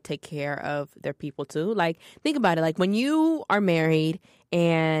extra mile to take care of their people too. Like, think about it. Like when you are married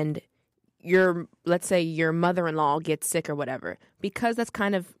and let's say your mother-in-law gets sick or whatever, because that's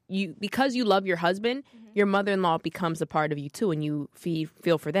kind of you, because you love your husband, your mother-in-law becomes a part of you too, and you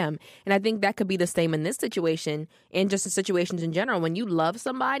feel for them. And I think that could be the same in this situation and just the situations in general. When you love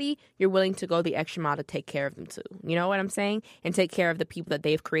somebody, you're willing to go the extra mile to take care of them too. You know what I'm saying? And take care of the people that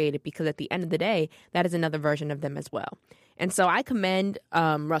they've created, because at the end of the day, that is another version of them as well. And so I commend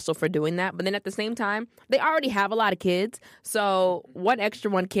Russell for doing that. But then at the same time, they already have a lot of kids. So one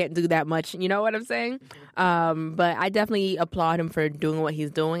extra one can't do that much. You know what I'm saying? But I definitely applaud him for doing what he's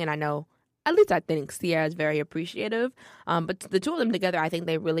doing. And I know, at least I think Sierra is very appreciative. But the two of them together, I think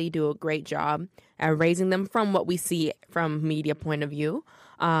they really do a great job at raising them from what we see from media point of view.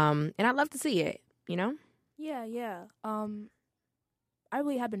 And I'd love to see it, you know? Yeah. I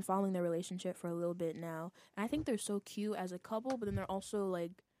really have been following their relationship for a little bit now. And I think they're so cute as a couple, but then they're also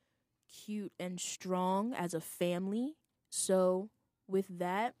like cute and strong as a family. So with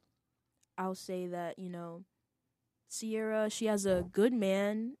that, I'll say that, Sierra, she has a good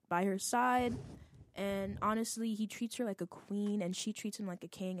man by her side. And honestly, he treats her like a queen and she treats him like a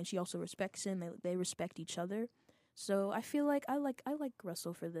king, and she also respects him. They respect each other. So I feel like I like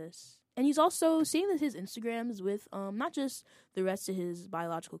Russell for this. And he's also seeing that his Instagrams with not just the rest of his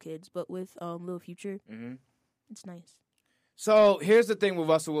biological kids, but with Lil Future. Mm-hmm. It's nice. So here's the thing with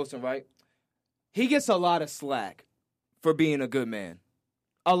Russell Wilson, right? He gets a lot of slack for being a good man.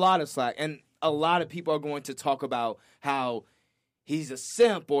 A lot of slack. And a lot of people are going to talk about how he's a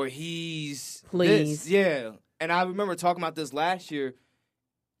simp or he's Please. this. Yeah. And I remember talking about this last year.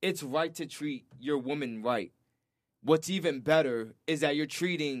 It's right to treat your woman right. What's even better is that you're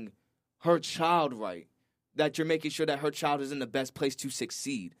treating her child right. That you're making sure that her child is in the best place to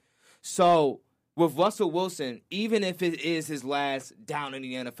succeed. So with Russell Wilson, even if it is his last down in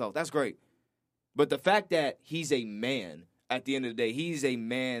the NFL, that's great. But the fact that he's a man, at the end of the day, he's a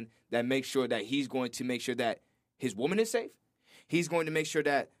man that makes sure that he's going to make sure that his woman is safe. He's going to make sure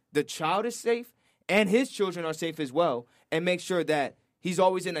that the child is safe and his children are safe as well, and make sure that he's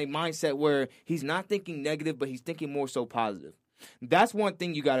always in a mindset where he's not thinking negative, but he's thinking more so positive. That's one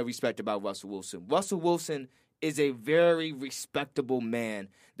thing you got to respect about Russell Wilson. Russell Wilson is a very respectable man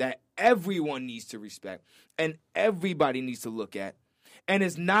that everyone needs to respect and everybody needs to look at. And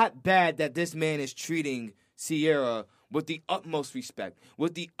it's not bad that this man is treating Sierra with the utmost respect,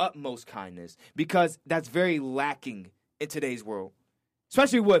 with the utmost kindness, because that's very lacking in today's world.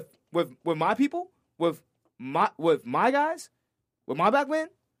 Especially with my people, with my guys, with my black men.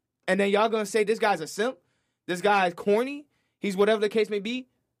 And then y'all gonna say this guy's a simp, this guy's corny, he's whatever the case may be.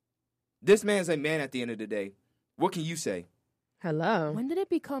 This man's a man at the end of the day. What can you say? Hello. When did it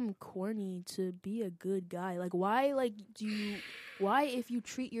become corny to be a good guy? Like, why, why if you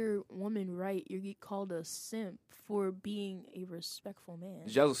treat your woman right, you get called a simp for being a respectful man?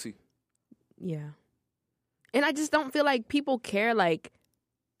 Jealousy. Yeah. And I just don't feel like people care. Like,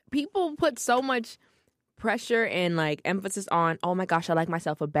 people put so much pressure and, like, emphasis on, oh my gosh, I like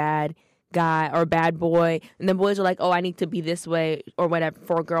myself a bad guy or bad boy, and then boys are like, oh, I need to be this way or whatever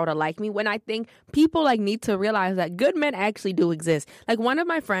for a girl to like me, when I think people like need to realize that good men actually do exist. Like, one of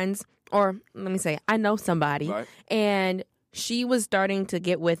my friends, or let me say, I know somebody, Right. and she was starting to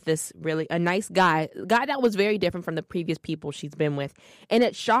get with this really a nice guy that was very different from the previous people she's been with, and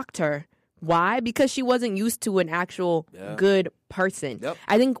it shocked her. Why? Because she wasn't used to an actual good person. Yep.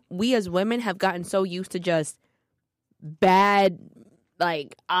 I think we as women have gotten so used to just bad,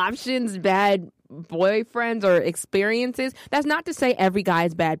 like, options, bad boyfriends or experiences. That's not to say every guy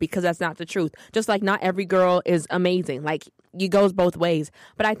is bad, because that's not the truth. Just like not every girl is amazing. Like, it goes both ways.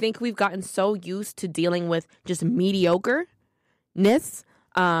 But I think we've gotten so used to dealing with just mediocreness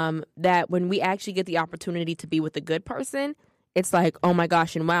that when we actually get the opportunity to be with a good person, it's like, oh my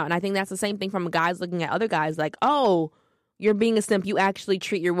gosh, and wow. And I think that's the same thing from guys looking at other guys, like, oh, you're being a simp. You actually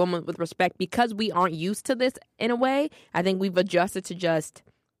treat your woman with respect. Because we aren't used to this in a way, I think we've adjusted to just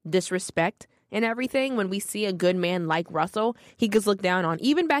disrespect and everything. When we see a good man like Russell, he gets looked down on.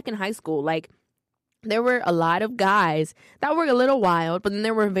 Even back in high school, like, there were a lot of guys that were a little wild, but then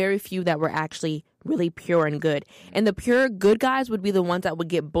there were very few that were actually really pure and good. And the pure good guys would be the ones that would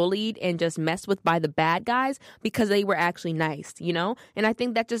get bullied and just messed with by the bad guys because they were actually nice, you know? And I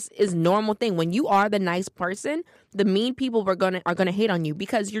think that just is normal thing. When you are the nice person, the mean people are gonna hate on you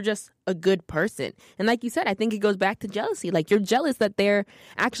because you're just a good person. And like you said, I think it goes back to jealousy. Like, you're jealous that they're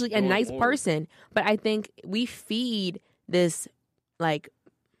actually a nice person. But I think we feed this, like,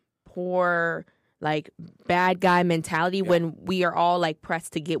 poor, like, bad guy mentality when we are all, like,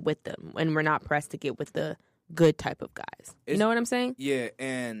 pressed to get with them, when we're not pressed to get with the good type of guys. You know what I'm saying? Yeah,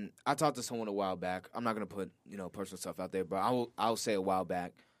 and I talked to someone a while back. I'm not gonna put personal stuff out there, but I'll say a while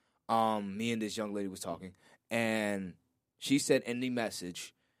back. Me and this young lady was talking, and she said in the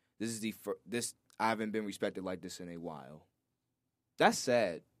message, "This I haven't been respected like this in a while." That's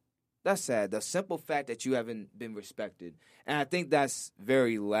sad. That's sad. The simple fact that you haven't been respected, and I think that's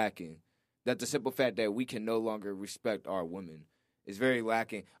very lacking. That the simple fact that we can no longer respect our women is very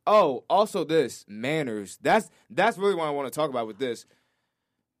lacking. Oh, also this, manners. That's really what I want to talk about with this.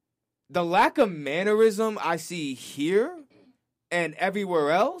 The lack of mannerism I see here and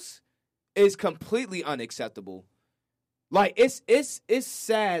everywhere else is completely unacceptable. Like, it's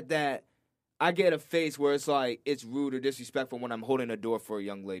sad that I get a face where it's like it's rude or disrespectful when I'm holding a door for a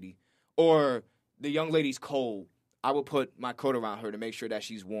young lady. Or the young lady's cold. I will put my coat around her to make sure that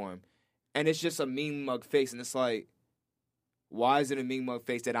she's warm. And it's just a mean mug face. And it's like, why is it a mean mug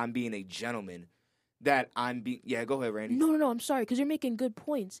face that I'm being a gentleman? That I'm being... Yeah, go ahead, Randy. No, I'm sorry, because you're making good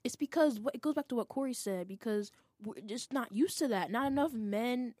points. It's because... It goes back to what Corey said, because we're just not used to that. Not enough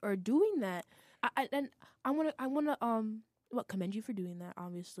men are doing that. I want to commend you for doing that,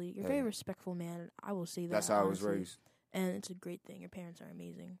 obviously. You're a very respectful man. I will say that. That's how I was raised. And it's a great thing. Your parents are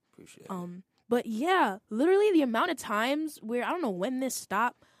amazing. Appreciate it. But yeah, literally the amount of times where I don't know when this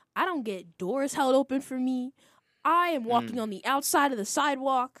stopped, I don't get doors held open for me. I am walking on the outside of the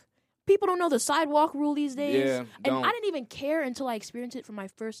sidewalk. People don't know the sidewalk rule these days. Yeah, and I didn't even care until I experienced it for my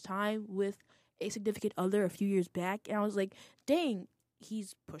first time with a significant other a few years back. And I was like, dang,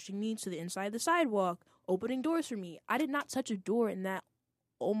 he's pushing me to the inside of the sidewalk, opening doors for me. I did not touch a door in that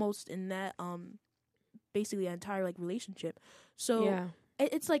basically an entire like relationship. So Yeah.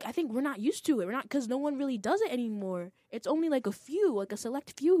 it's like, I think we're not used to it. We're not, because no one really does it anymore. It's only like a few, like a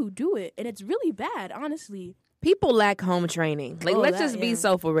select few who do it. And it's really bad, honestly. People lack home training. Like, let's just be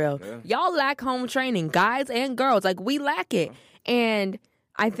so for real. Yeah. Y'all lack home training, guys and girls. Like, we lack it. And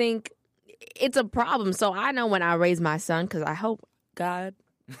I think it's a problem. So I know when I raise my son, because I hope, God,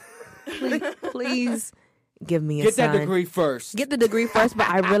 please give me a son. Get that degree first. Get the degree first, but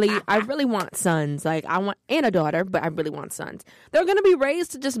I really want sons. Like, I want, and a daughter, but I really want sons. They're going to be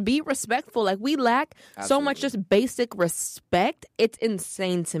raised to just be respectful. Like, we lack so much just basic respect. It's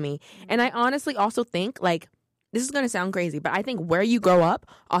insane to me. And I honestly also think, like, this is going to sound crazy, but I think where you grow up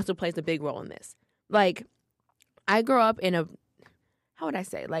also plays a big role in this. Like, I grew up in how would I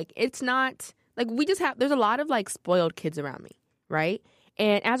say? Like, it's not, like, there's a lot of, like, spoiled kids around me, right?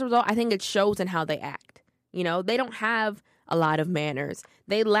 And as a result, I think it shows in how they act. You know, they don't have a lot of manners.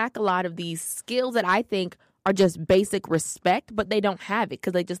 They lack a lot of these skills that I think are just basic respect, but they don't have it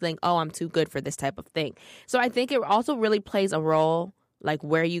because they just think, oh, I'm too good for this type of thing. So I think it also really plays a role, like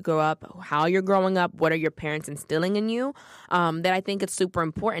where you grow up, how you're growing up, what are your parents instilling in you, that I think it's super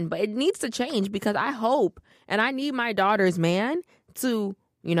important. But it needs to change because I hope, and I need my daughter's man to,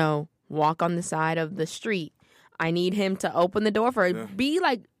 you know, walk on the side of the street. I need him to open the door for her. Be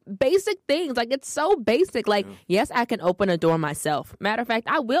like basic things. Like, it's so basic. Like, yes, I can open a door myself. Matter of fact,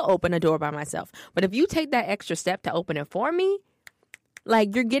 I will open a door by myself. But if you take that extra step to open it for me,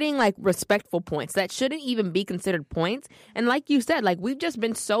 like, you're getting, like, respectful points that shouldn't even be considered points. And like you said, like, we've just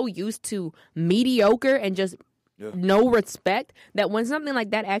been so used to mediocre and just no respect that when something like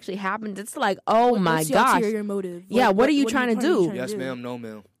that actually happens, it's like, oh, my gosh. Your motive? Yeah, what are you trying to do? Yes, ma'am, no,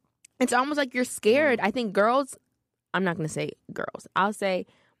 ma'am. It's almost like you're scared. I think girls, I'm not going to say girls. I'll say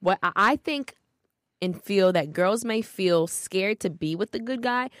what I think and feel that girls may feel scared to be with the good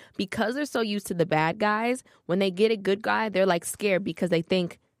guy because they're so used to the bad guys. When they get a good guy, they're like scared because they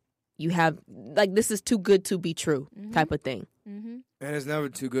think you have, like, this is too good to be true type of thing. Mm-hmm. And it's never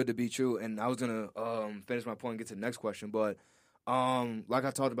too good to be true. And I was going to finish my point and get to the next question. But like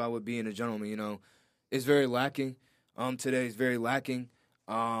I talked about with being a gentleman, you know, it's very lacking. Today is very lacking.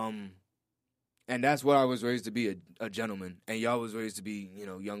 And that's what I was raised to be, a gentleman. And y'all was raised to be, you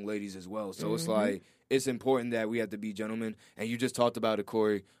know, young ladies as well. So it's like, it's important that we have to be gentlemen. And you just talked about it,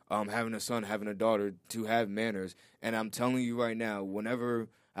 Corey, having a son, having a daughter, to have manners. And I'm telling you right now, whenever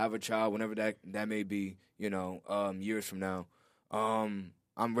I have a child, whenever that may be, you know, years from now, I'm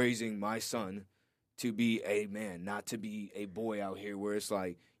raising my son to be a man, not to be a boy out here where it's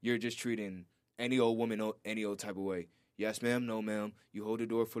like you're just treating any old woman any old type of way. Yes, ma'am. No, ma'am. You hold the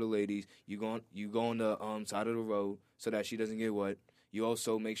door for the ladies. You go on the side of the road so that she doesn't get wet. You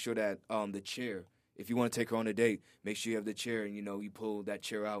also make sure that the chair, if you want to take her on a date, make sure you have the chair and, you know, you pull that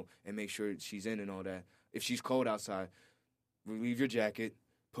chair out and make sure she's in and all that. If she's cold outside, relieve your jacket,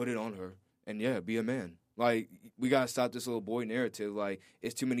 put it on her, and, yeah, be a man. Like, we got to stop this little boy narrative. Like,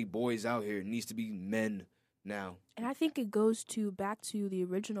 it's too many boys out here. It needs to be men now. And I think it goes back to the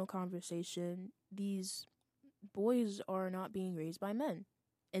original conversation. These boys are not being raised by men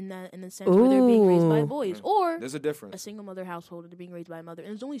in the sense where they're being raised by boys, or there's a difference. A single mother household, they're being raised by a mother, and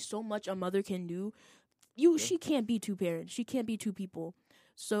there's only so much a mother can do. She can't be two parents, she can't be two people,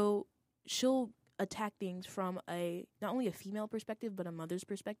 so she'll attack things from not only a female perspective but a mother's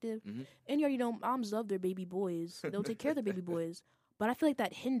perspective. And you know, moms love their baby boys, they'll take care of their baby boys, but I feel like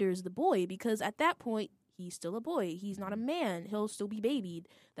that hinders the boy because at that point he's still a boy, he's not a man, he'll still be babied.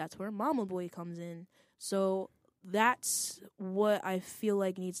 That's where mama boy comes in. So that's what I feel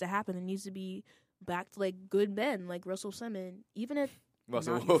like needs to happen. It needs to be back to like good men, like Russell Simmons. Even if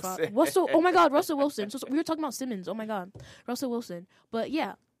Russell Wilson. Oh my God, Russell Wilson. So we were talking about Simmons. Oh my God, Russell Wilson. But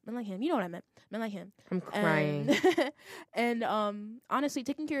yeah, men like him. You know what I meant. Men like him. I'm crying. And honestly,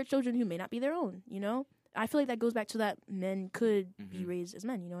 taking care of children who may not be their own. You know, I feel like that goes back to that men could be raised as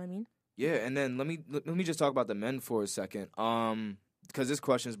men. You know what I mean? Yeah, and then let me just talk about the men for a second. Because this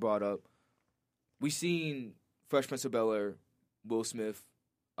question's brought up. We seen Fresh Prince of Bel-Air, Will Smith,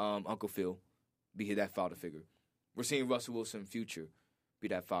 Uncle Phil be that father figure. We're seeing Russell Wilson, Future, be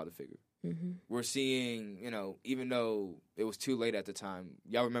that father figure. We're seeing, you know, even though it was too late at the time,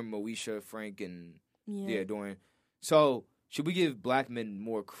 y'all remember Moesha, Frank, and Dorian. So should we give black men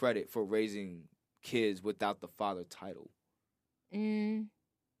more credit for raising kids without the father title? Yeah.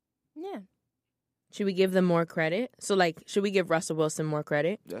 Should we give them more credit? So, like, should we give Russell Wilson more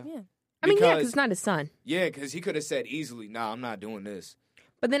credit? Yeah. I mean, yeah, because it's not his son. Yeah, because he could have said easily, nah, I'm not doing this.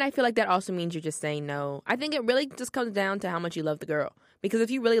 But then I feel like that also means you're just saying no. I think it really just comes down to how much you love the girl. Because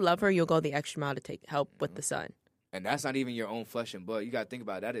if you really love her, you'll go the extra mile to help with the son. And that's not even your own flesh and blood. You got to think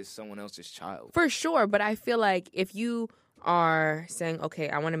about it. That is someone else's child. For sure. But I feel like if you are saying, okay,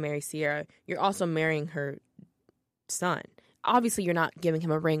 I want to marry Sierra, you're also marrying her son. Obviously, you're not giving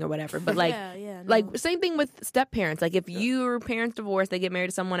him a ring or whatever. But like, like same thing with step parents. Like if your parents divorce, they get married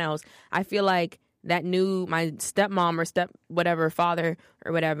to someone else. I feel like that my stepmom or father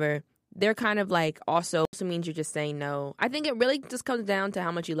or whatever, they're kind of like also means you're just saying no. I think it really just comes down to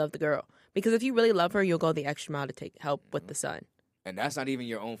how much you love the girl. Because if you really love her, you'll go the extra mile to help with the son. And that's not even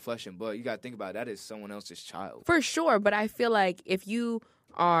your own flesh and blood. You got to think about it. That is someone else's child. For sure. But I feel like if you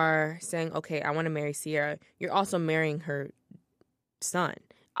are saying, okay, I want to marry Sierra, you're also marrying her son.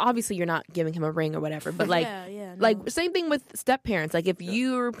 Obviously, you're not giving him a ring or whatever. But like, like same thing with step parents. Like if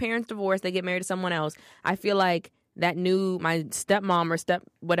your parents divorce, they get married to someone else. I feel like my stepmom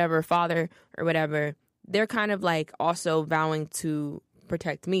or father or whatever, they're kind of like also vowing to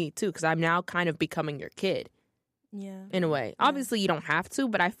protect me too, because I'm now kind of becoming your kid. Yeah. In a way. Obviously, you don't have to,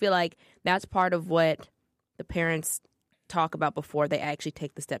 but I feel like that's part of what the parents talk about before they actually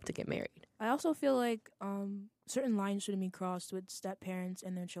take the step to get married. I also feel like certain lines shouldn't be crossed with step parents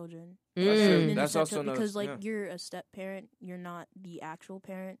and their children. That's also because you're a step parent, you're not the actual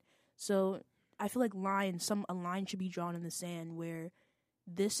parent. So I feel like a line should be drawn in the sand where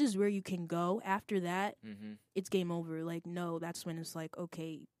this is where you can go. After that, it's game over. Like, no, that's when it's like,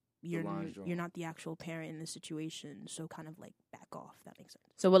 okay, you're not the actual parent in this situation, so kind of like back off. That makes sense.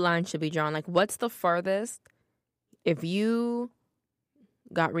 So what line should be drawn? Like, what's the furthest if you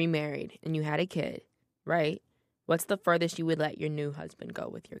got remarried and you had a kid, right? What's the furthest you would let your new husband go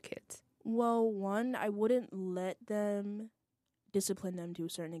with your kids? Well, one, I wouldn't let them discipline them to a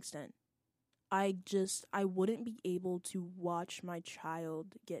certain extent. I wouldn't be able to watch my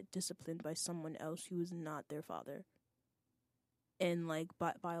child get disciplined by someone else who is not their father. In like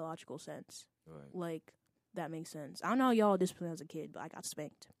biological sense. Right. Like, that makes sense. I don't know how y'all disciplined as a kid, but I got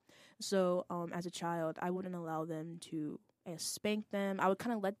spanked. So as a child, I wouldn't allow them to spank them. I would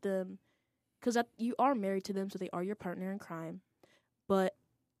kind of let them, because you are married to them, so they are your partner in crime. But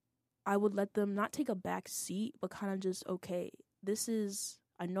I would let them not take a back seat, but kind of just, okay,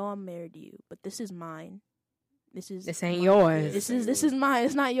 I know I'm married to you, but this is mine. This ain't yours. This is mine.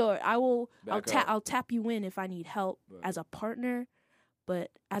 It's not yours. I'll tap you in if I need help as a partner,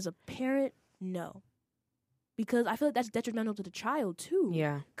 but as a parent, no. Because I feel like that's detrimental to the child too.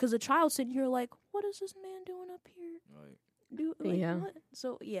 Yeah. Because the child's sitting here like, what is this man doing up here? Right. What?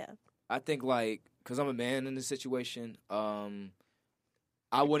 So yeah. I think because I'm a man in this situation,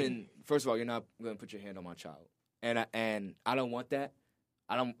 I wouldn't. First of all, you're not going to put your hand on my child, and I don't want that.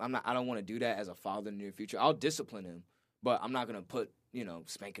 I don't want to do that as a father in the near future. I'll discipline him, but I'm not gonna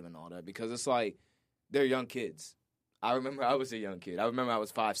spank him and all that, because it's like they're young kids. I remember I was a young kid. I remember I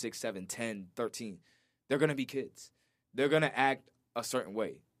was 5, 6, 7, 10, 13. They're gonna be kids. They're gonna act a certain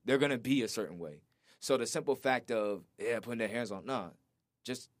way. They're gonna be a certain way. So the simple fact of putting their hands on,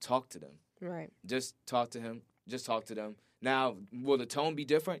 just talk to them. Right. Just talk to him. Just talk to them. Now, will the tone be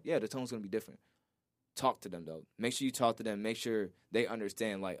different? Yeah, the tone's gonna be different. Talk to them, though. Make sure you talk to them. Make sure they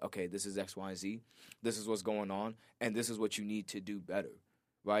understand, like, okay, this is X, Y, and Z. This is what's going on, and this is what you need to do better,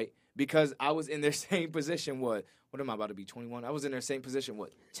 right? Because I was in their same position, what am I about to be, 21? I was in their same position,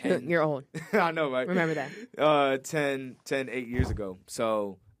 10? You're old. I know, right? Remember that. 8 years ago.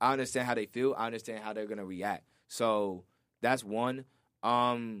 So I understand how they feel. I understand how they're going to react. So that's one.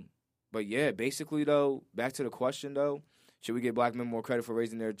 But, yeah, basically, though, back to the question, though, should we give black men more credit for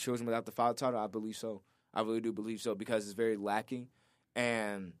raising their children without the father title? I believe so. I really do believe so, because it's very lacking.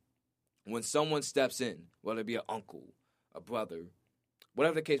 And when someone steps in, whether it be an uncle, a brother,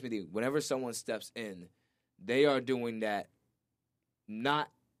 whatever the case may be, whenever someone steps in, they are doing that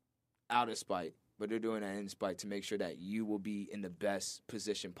not out of spite, but they're doing that in spite to make sure that you will be in the best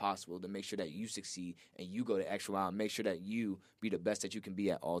position possible, to make sure that you succeed and you go the extra mile, and make sure that you be the best that you can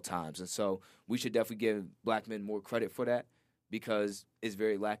be at all times. And so we should definitely give black men more credit for that, because it's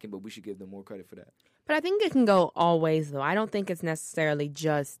very lacking, but we should give them more credit for that. But I think it can go all ways, though. I don't think it's necessarily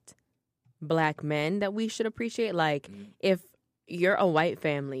just black men that we should appreciate. Like, if you're a white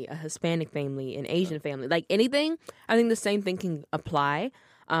family, a Hispanic family, an Asian family, like anything, I think the same thing can apply.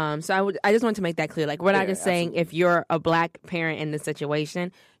 So I just want to make that clear. Like, we're not just saying if you're a black parent in this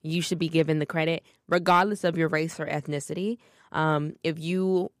situation, you should be given the credit, regardless of your race or ethnicity. If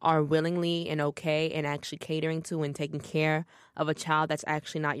you are willingly and okay and actually catering to and taking care of a child that's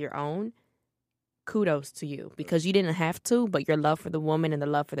actually not your own, kudos to you, because you didn't have to, but your love for the woman and the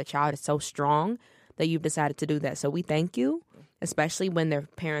love for the child is so strong that you've decided to do that. So we thank you, especially when their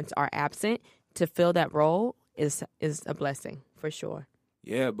parents are absent. To fill that role is a blessing for sure.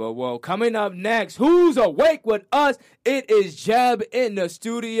 Yeah, but well, coming up next, who's awake with us? It is Jeb in the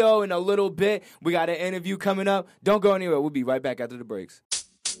studio in a little bit. We got an interview coming up. Don't go anywhere. We'll be right back after the breaks.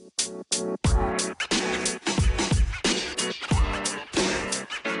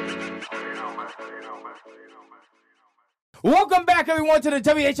 Welcome back, everyone, to the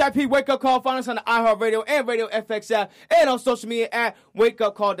WHIP Wake Up Call. Find us on the iHeartRadio and Radio FX app, and on social media at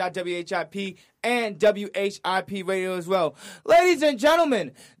wakeupcall.whip and WHIP Radio as well. Ladies and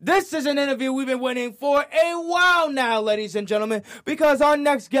gentlemen, this is an interview we've been waiting for a while now, ladies and gentlemen, because our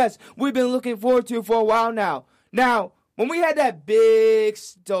next guest we've been looking forward to for a while now. Now, when we had that big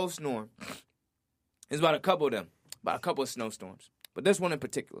snowstorm, there's about a couple of them, about a couple of snowstorms, but this one in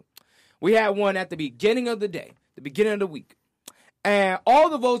particular. We had one at the beginning of the day, the beginning of the week, and all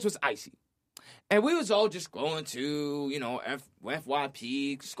the roads was icy. And we was all just going to,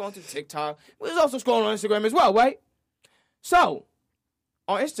 FYP, just going to TikTok. We was also scrolling on Instagram as well, right? So,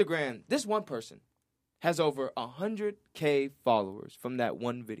 on Instagram, this one person has over 100K followers from that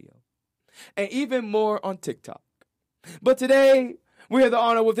one video. And even more on TikTok. But today, we have the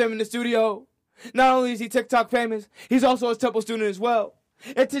honor with him in the studio. Not only is he TikTok famous, he's also a Temple student as well.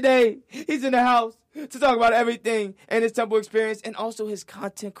 And today, he's in the house to talk about everything and his Temple experience and also his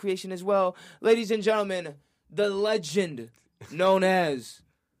content creation as well. Ladies and gentlemen, the legend known as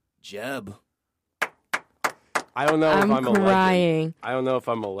Jeb. I don't know if I'm a crying. legend. I don't know if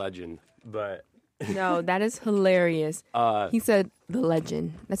I'm a legend, but... No, that is hilarious. He said the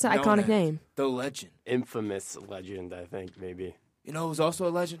legend. That's an iconic name. The legend. Infamous legend, I think, maybe. You know who's also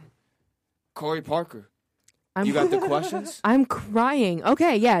a legend? Corey Parker. You got the questions? I'm crying.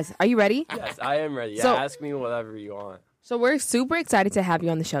 Okay, yes. Are you ready? Yes, I am ready. Yeah, So- ask me whatever you want. So we're super excited to have you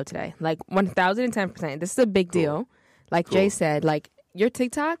on the show today. Like 1,010%. This is a big deal. Like Jay said, like your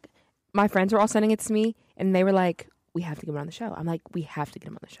TikTok, my friends were all sending it to me, and they were like, we have to get him on the show. I'm like, we have to get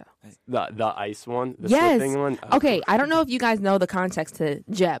him on the show. The ice one? The Yes. slipping one? Okay, I don't know if you guys know the context to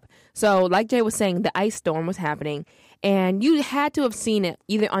Jeb. So like Jay was saying, the ice storm was happening, and you had to have seen it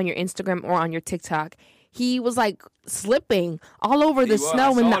either on your Instagram or on your TikTok. He was like slipping all over the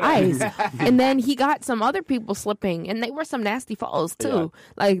snow and the ice. And then he got some other people slipping, and they were some nasty falls too. Yeah.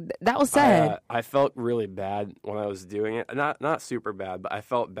 Like that was sad. I felt really bad when I was doing it. Not super bad, but I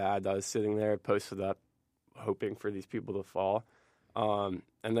felt bad. I was sitting there posted up hoping for these people to fall. And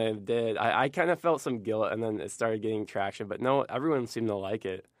then it did. I kind of felt some guilt, and then it started getting traction. But no, everyone seemed to like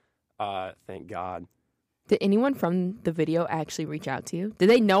it. Thank God. Did anyone from the video actually reach out to you? Did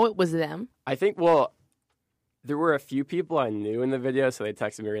they know it was them? I think, there were a few people I knew in the video, so they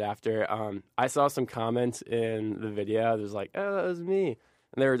texted me right after. I saw some comments in the video. It was like, oh, that was me.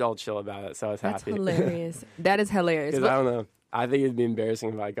 And they were all chill about it, so I was That's happy. hilarious. That is hilarious. Because I don't know. I think it'd be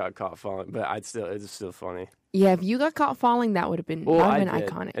embarrassing if I got caught falling, but it's still funny. Yeah, if you got caught falling, that would have been,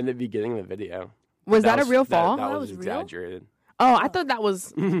 iconic. In the beginning of the video. Was that a real fall? That that was was real? exaggerated. Oh, I thought that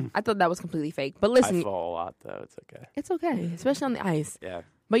was completely fake. But listen, I fall a lot, though. It's okay. it's okay, especially on the ice. Yeah.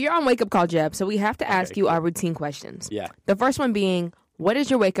 But you're on Wake Up Call, Jeb, so we have to ask you cool. our routine questions. Yeah. The first one being, what is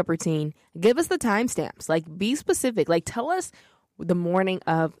your wake up routine? Give us the timestamps. Like, be specific. Like, tell us the morning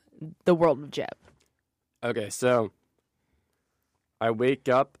of the world of Jeb. Okay, so I wake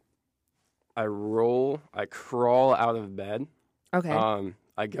up, I crawl out of bed. Okay.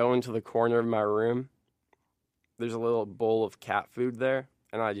 I go into the corner of my room. There's a little bowl of cat food there,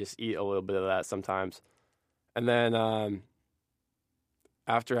 and I just eat a little bit of that sometimes. And then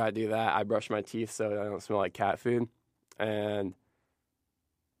after I do that, I brush my teeth so I don't smell like cat food. And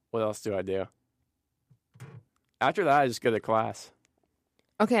what else do I do? After that, I just go to class.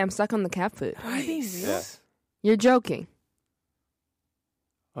 Okay, I'm stuck on the cat food. Nice. Yeah. You're joking.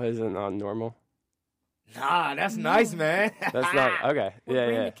 Oh, is it not normal? Nah, that's nice, man. That's not okay. What Yeah,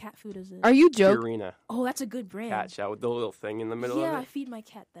 brand yeah. of cat food is it? Are you joking? Purina Oh, that's a good brand. cat chow with the little thing in the middle Yeah, I of it. feed my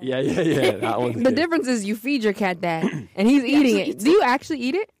cat that. Yeah. That one's The good. difference is you feed your cat that, and he's He eating actually it. eats Do you actually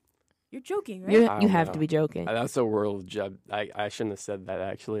eat it? You're joking, right? You I don't have know. to be joking. That's a world job. I shouldn't have said that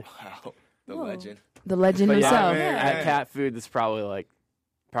actually. Wow. The Whoa. legend. The legend But himself. yeah, man. at cat food, it's probably like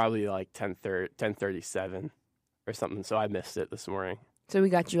 10:37 or or something, so I missed it this morning. So we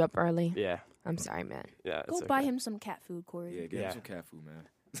got you up early. Yeah, I'm sorry, man. yeah. Go it's buy okay. him some cat food, Corey. Yeah, get Yeah. him some cat food,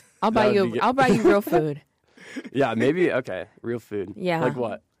 man. I'll buy That would you. be good. I'll buy you real food. Yeah, maybe. Okay, real food. Yeah. Like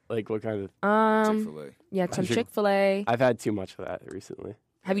what? Like what kind of? Chick-fil-A. Yeah, some should- Chick-fil-A. I've had too much of that recently.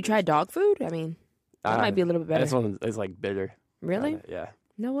 Have you tried dog food? I mean, that might be a little bit better. This one is like bitter. Really? Yeah,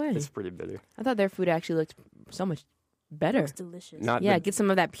 No way. it's pretty bitter. I thought their food actually looked so much better. Looks delicious. Not Yeah, the, get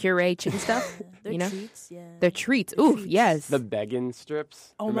some of that puree chicken stuff. Yeah, they're you know? treats. Yeah. They're treats. They're Ooh, treats. yes. the beggin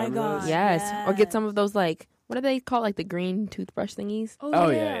strips. Oh my Remember those? God. Yes. Or get some Yes. of those, like, what do they call, like, the green toothbrush thingies? Oh,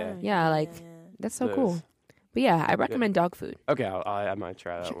 yeah. Yeah, like, That's so cool. Those. But yeah, I recommend dog food. Okay, I might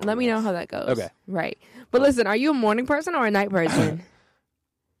try that one. Let me know next. how that goes. Okay. Right. But listen, are you a morning person or a night person?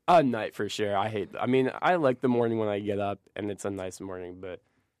 A night for sure. I mean, I like the morning when I get up and it's a nice morning, but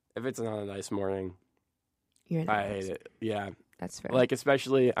if it's not a nice morning, You're a night I hate person. it. Yeah. That's fair. Like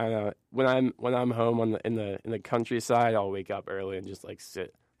especially I don't know when I'm home in the countryside, I'll wake up early and just like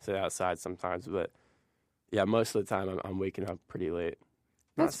sit outside sometimes. But yeah, most of the time I'm waking up pretty late.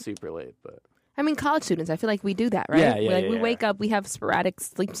 Not That's- super late, but I mean, college students, I feel like we do that, right? Yeah, yeah, We yeah. wake up, we have sporadic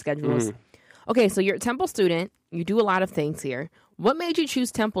sleep schedules. Mhm. Okay, so you're a Temple student. You do a lot of things here. What made you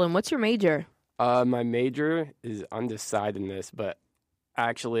choose Temple, and what's your major? My major is undecided in this, but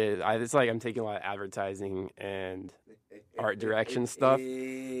actually it's like I'm taking a lot of advertising and art direction stuff.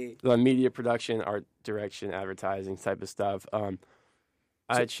 The media production, art direction, advertising type of stuff.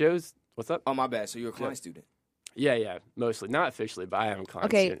 I chose what's up? Oh, my bad. So you're a client student. Yeah, mostly. Not officially, but I am a client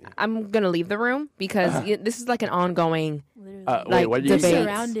Okay, student. I'm going to leave the room because this is like an ongoing. Literally. Wait, like, what do You're you say? debates.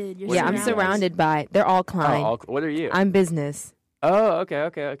 surrounded. You're Yeah, I'm surrounded by. They're all Klein. What are you? I'm business. Oh,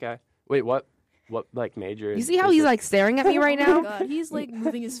 okay. Wait, what like major? You see how he's like staring at me right Oh now? my God, he's like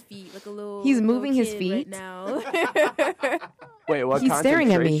moving his feet like a little. He's little moving his kid feet? right now. Wait, what He's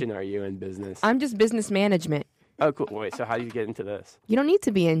staring at me. concentration are you in business? I'm just business management. Oh, cool. Wait, so how do you get into this? You don't need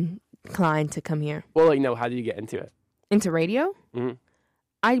to be inclined to come here. Well, like, no, how do you get into it? Into radio? Mhm.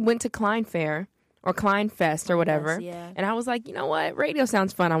 I went to Klein Fair or Klein Fest or whatever. Yes, yeah. And I was like, you know what? Radio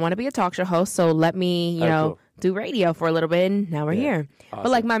sounds fun. I want to be a talk show host, so let me, you know, cool. do radio for a little bit, and now we're Yeah. here. Awesome.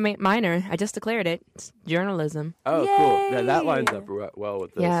 But like my minor, I just declared it. It's journalism. Oh, cool. Yeah, that lines Yay. up well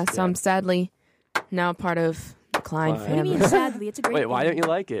with this. Yeah, so I'm sadly now part of the Klein Klein. What do you family. mean? Sadly, it's a great. Wait, why thing. don't you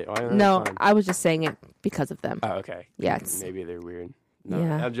like it? Why don't No, it's fun? I was just saying it because of them. Oh, okay. Yeah, it's- Maybe they're weird. No,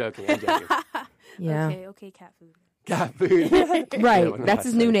 Yeah. I'm joking. Yeah. Okay, cat food. Cat food. Right. what That's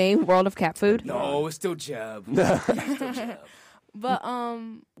his new name, World of Cat Food. No, it's still Jeb. But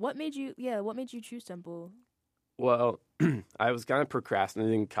what made you? Yeah, what made you choose Temple? Well, I was kind of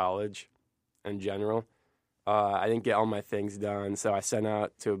procrastinating college in general. I didn't get all my things done, so I sent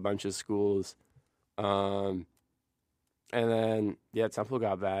out to a bunch of schools. And then, Temple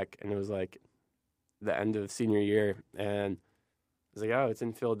got back, and it was like the end of senior year. And I was like, oh, it's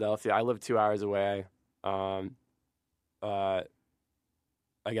in Philadelphia. I live 2 hours away. I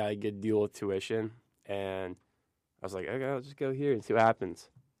got a good deal with tuition, and I was like, okay, I'll just go here and see what happens.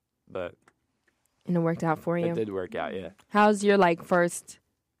 But And it worked out for it you. did work out, yeah. How's your like first?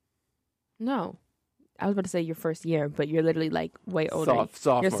 No, I was about to say your first year, but you're literally like way older.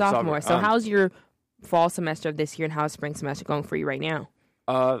 Sophomore. You're sophomore. So Um, how's your fall semester of this year, and how's spring semester going for you right now?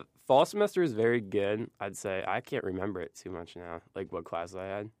 Fall semester is very good, I'd say. I can't remember it too much now, like what class I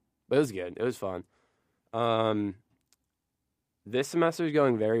had. But it was good. It was fun. This semester is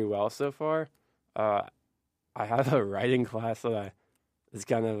going very well so far. I have a writing class that is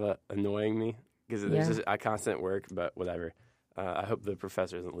kind of annoying me because there's Yeah. just I constant work, but whatever. I hope the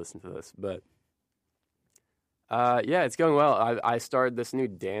professor doesn't listen to this. But yeah, it's going well. I started this new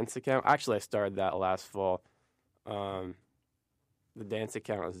dance account. Actually, I started that last fall. The dance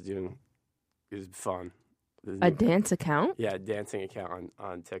account is fun. A dance account? Yeah, dancing account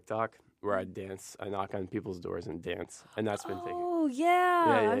on TikTok where I dance. I knock on people's doors and dance, and that's been taken. Oh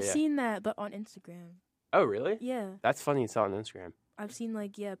yeah, Yeah, I've yeah. seen that, but on Instagram. Oh, really? Yeah, That's funny. It's on Instagram. I've seen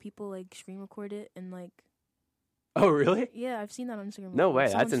people like screen record it and like Oh, really? yeah, I've seen that on Instagram. No before. way,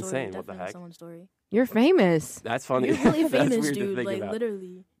 that's Someone's story, insane. What the definitely on heck? Someone's story. You're famous. That's funny. You're really That's famous, weird to dude. think Like about.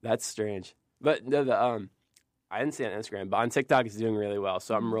 literally. That's strange. But no, I didn't see it on Instagram, but on TikTok it's doing really well.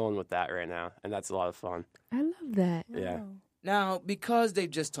 So I'm rolling with that right now, and that's a lot of fun. I love that. Yeah. Wow. Now, because they've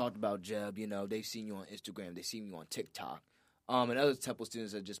just talked about Jeb, they've seen you on Instagram, they've seen you on TikTok, and other Temple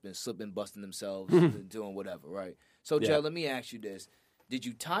students have just been slipping, busting themselves, and doing whatever, right? So, Yeah. Jeb, let me ask you this. Did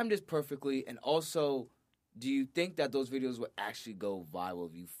you time this perfectly? And also, do you think that those videos would actually go viral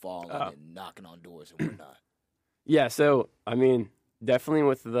if you falling and knocking on doors and whatnot? Yeah. So I mean, definitely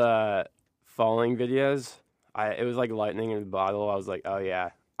with the falling videos, it was like lightning in a bottle. I was like, oh yeah,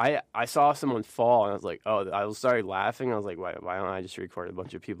 I saw someone fall, and I was like, oh, I started laughing. I was like, why don't I just record a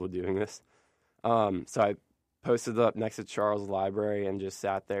bunch of people doing this? So I posted up next to Charles' library and just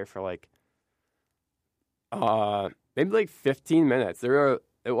sat there for like maybe like 15 minutes.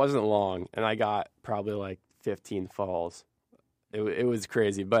 It wasn't long, and I got probably like 15 falls. It was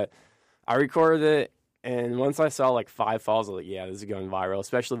crazy, but I recorded it, and once I saw like 5 falls, I was like, yeah, this is going viral,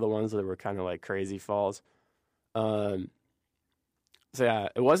 especially the ones that were kind of like crazy falls. So yeah,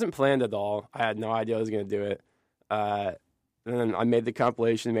 it wasn't planned at all. I had no idea I was going to do it. And then I made the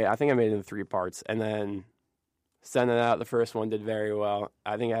compilation. I think I made it in 3 parts, and then sent it out. The first one did very well.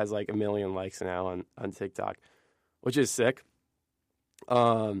 I think it has like 1 million likes now on TikTok, which is sick.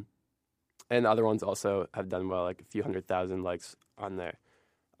 And other ones also have done well, like a few 100,000 likes on there.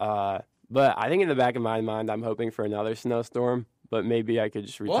 But I think in the back of my mind, I'm hoping for another snowstorm, but maybe I could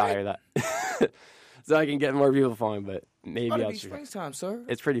just retire that. So I can get more people following, but maybe I'll just... springtime, sir.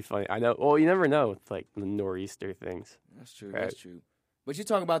 It's pretty funny. I know. Well, you never know with like the nor'easter things. That's true. Right? That's true. But you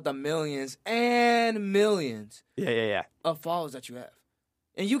talk about the millions and millions Yeah. of followers that you have.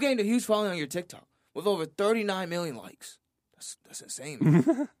 And you gained a huge following on your TikTok with over 39 million likes. That's insane.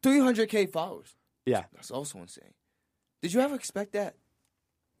 300K followers. Yeah. That's also insane. Did you ever expect that?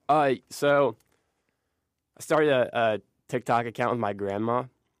 So I started a TikTok account with my grandma.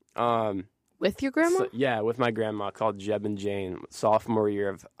 With your grandma? Yeah, with my grandma, called Jeb and Jane, sophomore year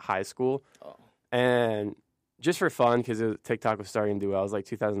of high school. Oh. And just for fun, because TikTok was starting to do well. It was like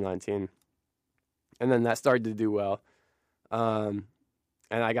 2019. And then that started to do well. And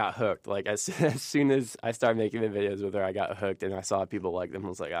I got hooked. Like, as soon as I started making the videos with her, I got hooked, and I saw people like them. I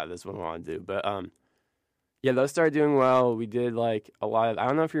was like, this is what I want to do. But, yeah, those started doing well. We did, like, a lot of... I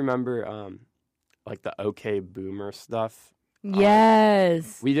don't know if you remember, like, the OK Boomer stuff.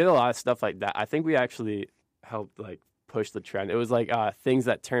 Yes. We did a lot of stuff like that. I think we actually helped like push the trend. It was like things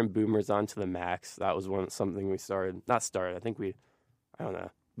that turn boomers on to the max. That was something we started. Not started. I think I don't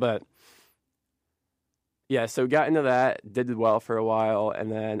know. But yeah, so got into that, did well for a while,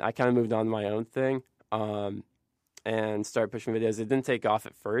 and then I kind of moved on to my own thing and started pushing videos. It didn't take off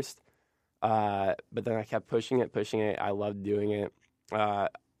at first, but then I kept pushing it. I loved doing it. And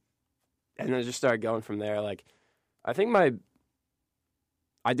then it just started going from there. Like, I think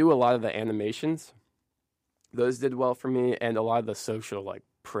I do a lot of the animations. Those did well for me, and a lot of the social, like,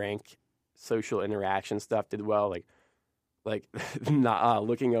 prank, social interaction stuff did well. Like not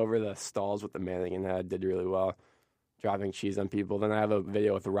looking over the stalls with the mannequin head did really well. Dropping cheese on people. Then I have a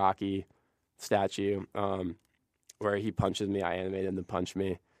video with Rocky statue where he punches me. I animated him to punch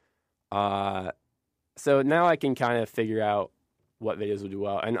me. So now I can kind of figure out what videos will do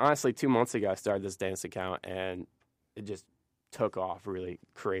well. And honestly, 2 months ago, I started this dance account, and it just took off really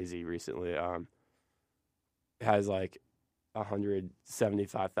crazy recently. It has like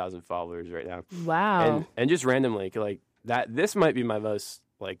 175,000 followers right now. Wow. And just randomly, like that, this might be my most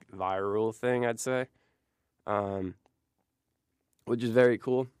like viral thing, I'd say, which is very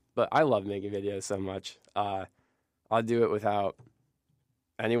cool. But I love making videos so much. I'll do it without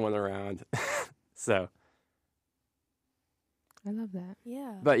anyone around. So. I love that.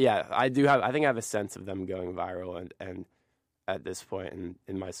 Yeah. But yeah, I think I have a sense of them going viral, and at this point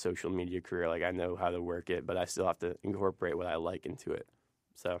in my social media career, like, I know how to work it, but I still have to incorporate what I like into it.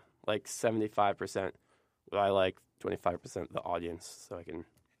 So like 75% what I like, 25% the audience, so I can.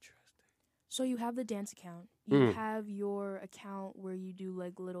 Interesting. So you have the dance account. You have your account where you do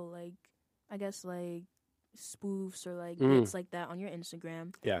like little like, I guess like spoofs or like bits like that on your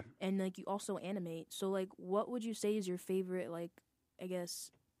Instagram. Yeah. And like you also animate. So like what would you say is your favorite like, I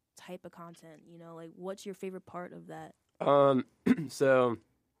guess, type of content? You know, like what's your favorite part of that? So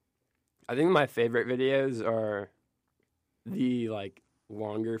I think my favorite videos are the like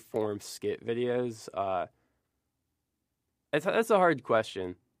longer form skit videos. That's a hard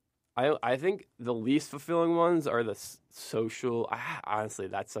question. I think the least fulfilling ones are the social. Honestly,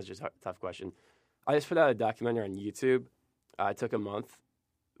 that's such a tough question. I just put out a documentary on YouTube. I took a month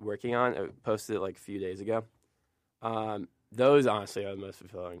working on it. Posted it like a few days ago. Those honestly are the most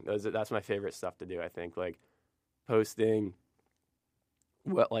fulfilling. That's my favorite stuff to do. I think like posting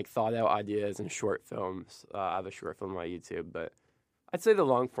what like thought out ideas and short films. I have a short film on YouTube, but I'd say the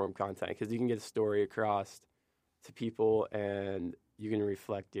long form content because you can get a story across to people and you can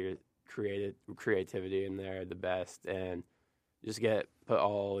reflect your creativity in there the best and just put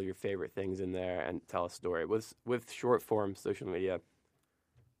all your favorite things in there and tell a story. With short form social media,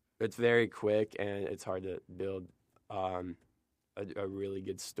 it's very quick and it's hard to build a really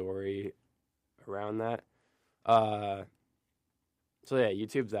good story around that. So yeah,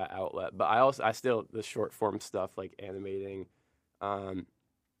 YouTube's that outlet, but I still the short form stuff like animating,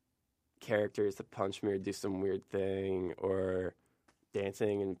 characters to punch me or do some weird thing or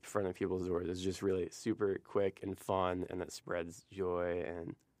dancing in front of people's doors is just really super quick and fun, and it spreads joy,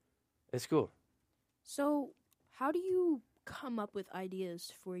 and it's cool. So, how do you come up with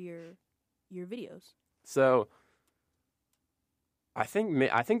ideas for your videos? So I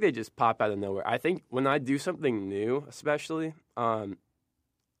think they just pop out of nowhere. I think when I do something new, especially,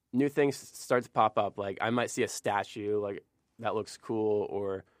 new things start to pop up. Like I might see a statue like that looks cool,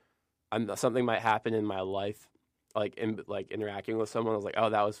 or something might happen in my life, like interacting with someone. I was like, oh,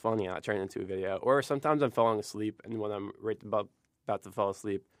 that was funny, and I turn it into a video. Or sometimes I'm falling asleep, and when I'm about to fall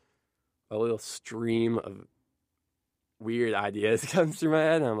asleep, a little stream of weird ideas comes through my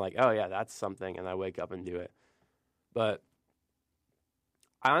head, and I'm like, oh yeah, that's something, and I wake up and do it. But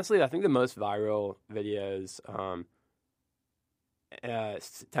honestly, I think the most viral videos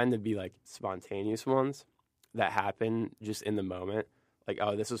tend to be like spontaneous ones that happen just in the moment. Like,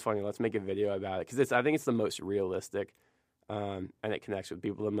 oh, this was funny, let's make a video about it. Because I think it's the most realistic, and it connects with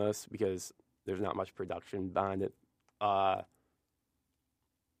people the most because there's not much production behind it.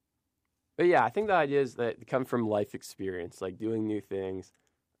 But yeah, I think the ideas that come from life experience, like doing new things,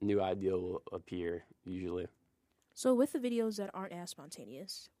 a new idea will appear usually. So with the videos that aren't as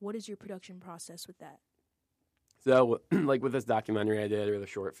spontaneous, what is your production process with that? So, like with this documentary I did or the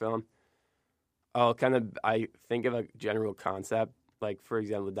short film, I think of a general concept. Like, for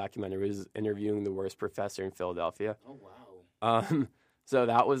example, the documentary was interviewing the worst professor in Philadelphia. Oh, wow. So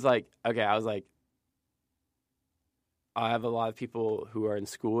that was like, okay, I was like, I have a lot of people who are in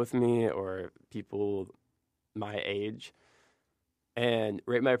school with me or people my age. And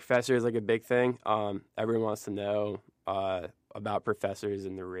Rate My Professor is like a big thing. Everyone wants to know about professors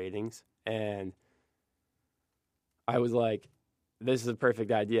and their ratings. And I was like, this is a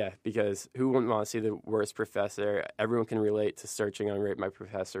perfect idea because who wouldn't want to see the worst professor? Everyone can relate to searching on Rate My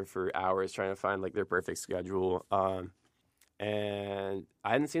Professor for hours trying to find like their perfect schedule. And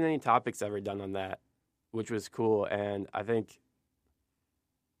I hadn't seen any topics ever done on that, which was cool. And I think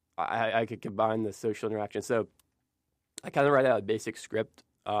I could combine the social interaction. So I kind of write out a basic script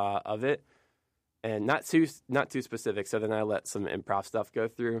of it, and not too specific. So then I let some improv stuff go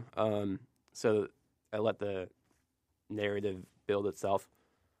through. So I let the narrative build itself,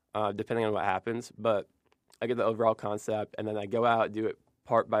 depending on what happens. But I get the overall concept, and then I go out, do it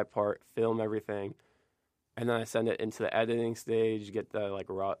part by part, film everything, and then I send it into the editing stage, get the like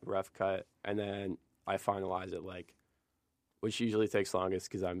rough cut, and then I finalize it, like, which usually takes longest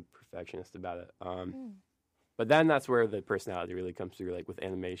because I'm perfectionist about it. But then that's where the personality really comes through, like with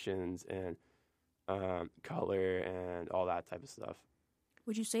animations and color and all that type of stuff.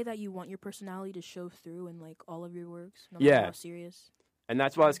 Would you say that you want your personality to show through in like all of your works, no Yeah. matter how serious? And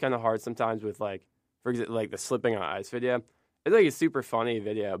that's why it's kind of hard sometimes with like, for example, like the slipping on ice video. It's like a super funny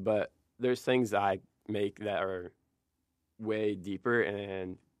video, but there's things that I make that are way deeper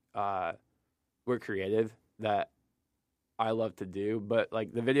and were creative that I love to do. But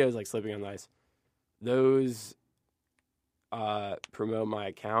like the videos like slipping on ice, those promote my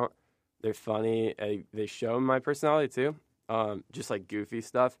account. They're funny. They show my personality too. Just like goofy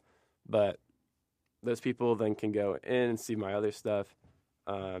stuff, but those people then can go in and see my other stuff.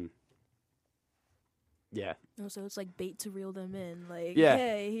 Yeah. Oh, so it's like bait to reel them in. Like, Yeah.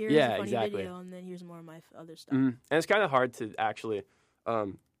 hey, here's Yeah, a funny exactly. video, and then here's more of my other stuff. And it's kind of hard to actually,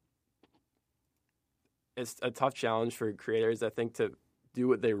 it's a tough challenge for creators, I think, to do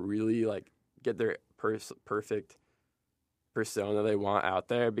what they really like, get their perfect persona they want out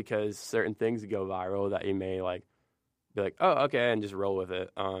there, because certain things go viral that you may like be like, oh, okay, and just roll with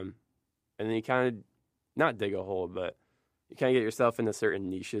it. And then you kind of not dig a hole, but you kind of get yourself into certain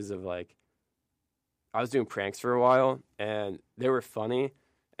niches of like, I was doing pranks for a while, and they were funny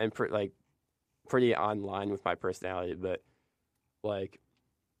and pretty online with my personality, but like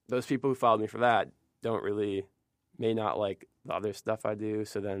those people who followed me for that may not like the other stuff I do.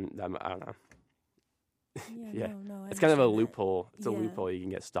 So then I don't know. Yeah. No, It's kind of a understand that. loophole. It's a Yeah. loophole you can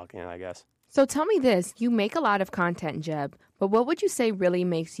get stuck in, I guess. So tell me this, you make a lot of content, Jeb, but what would you say really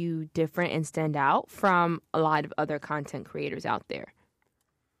makes you different and stand out from a lot of other content creators out there?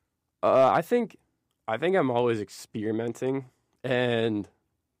 I think I'm always experimenting, and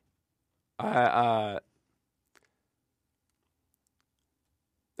that's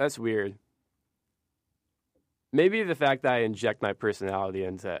weird. Maybe the fact that I inject my personality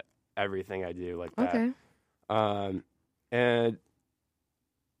into everything I do like that. Okay. And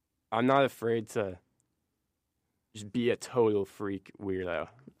I'm not afraid to just be a total freak weirdo.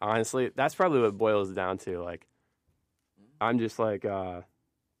 Honestly, that's probably what it boils down to. Like, I'm just like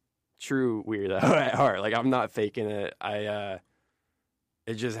true weirdo at heart. Like, I'm not faking it.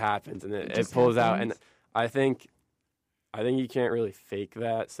 it just happens and it just pulls out. And happens. I think you can't really fake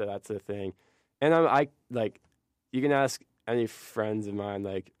that. So that's the thing. And I like, you can ask any friends of mine,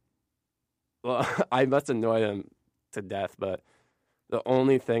 like, well, I must annoy them to death, but the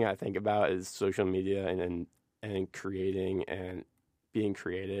only thing I think about is social media and creating and being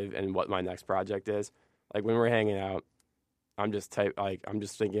creative and what my next project is. Like when we're hanging out, I'm just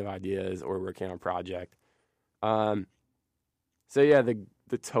thinking of ideas or working on a project. So yeah,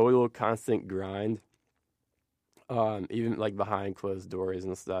 the total constant grind, even like behind closed doors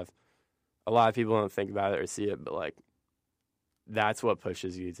and stuff. A lot of people don't think about it or see it, but like that's what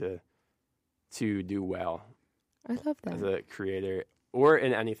pushes you to do well I love that. as a creator or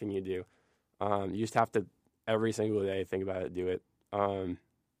in anything you do. You just have to every single day think about it, do it, and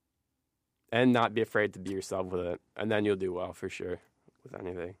not be afraid to be yourself with it, and then you'll do well for sure with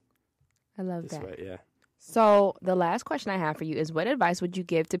anything. I love This that. way, yeah. So the last question I have for you is, what advice would you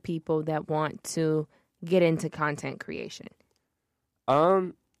give to people that want to get into content creation?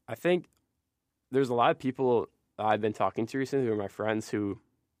 I think there's a lot of people I've been talking to recently who are my friends who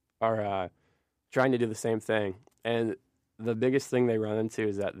are trying to do the same thing. And the biggest thing they run into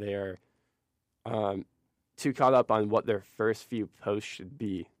is that they're too caught up on what their first few posts should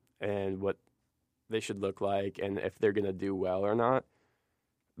be and what they should look like and if they're going to do well or not.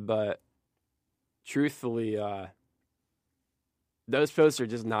 But truthfully, those posts are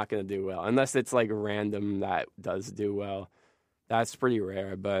just not going to do well unless it's like random that does do well. That's pretty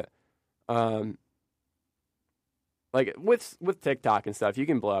rare, but like with TikTok and stuff, you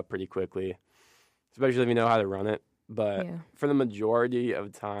can blow up pretty quickly, especially if you know how to run it. But Yeah. for the majority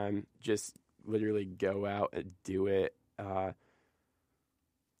of the time, just literally go out and do it.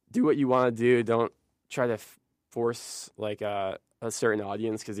 Do what you want to do. Don't try to force like a certain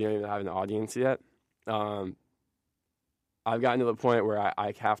audience because you don't even have an audience yet. I've gotten to the point where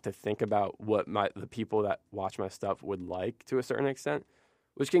I have to think about what the people that watch my stuff would like to a certain extent,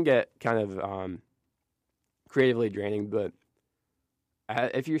 which can get kind of creatively draining. But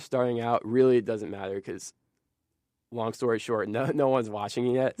if you're starting out, really it doesn't matter because, long story short, no one's watching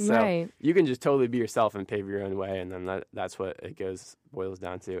you yet. So Right. you can just totally be yourself and pave your own way, and then that's what it boils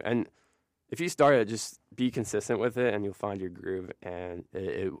down to. And if you start it, just be consistent with it, and you'll find your groove, and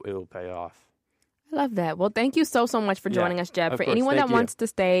it'll pay off. I love that. Well, thank you so much for Yeah, joining us, Jeb. of For course. anyone Thank that you. wants to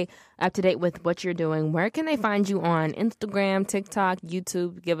stay up to date with what you're doing, where can they find you on Instagram, TikTok,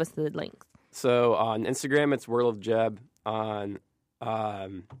 YouTube? Give us the links. So on Instagram, it's World of Jeb. On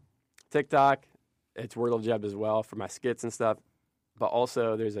TikTok, it's World of Jeb as well for my skits and stuff. But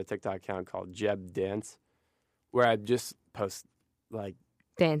also, there's a TikTok account called Jeb Dance, where I just post like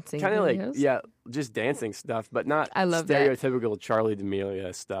Dancing kind of like videos. just dancing stuff, but not I love that. stereotypical Charlie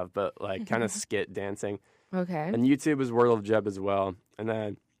D'Amelio stuff, but like kind of skit dancing. Okay. And YouTube is World of Jeb as well. And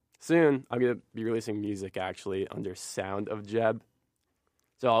then soon I'm gonna be releasing music actually under Sound of Jeb.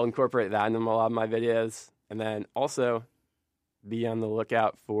 So I'll incorporate that into a lot of my videos, and then also be on the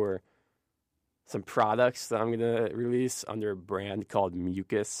lookout for some products that I'm gonna release under a brand called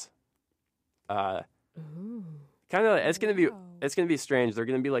Mucus. Ooh. Kind of, it's gonna Wow. be strange. They're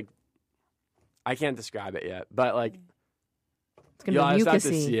gonna be like, I can't describe it yet, but like It's going you'll to be just have to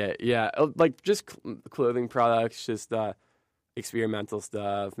mucusy. see it. Yeah, like just clothing products, just experimental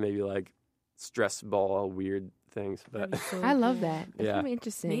stuff, maybe like stress ball, weird things. But That is so I love cool. that. That's Yeah. gonna be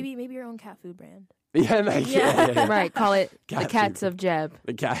interesting. Maybe your own cat food brand. yeah, like, yeah. Right. Call it the Cat Cats food. of Jeb.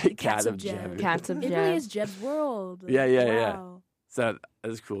 The cat Cats of of Jeb. Jeb. Cats of It Jeb. really is Jeb's world. Yeah, yeah. Wow. So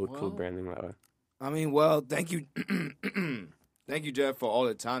that's cool Well, branding that way. I mean, well, thank you. Thank you, Jeff, for all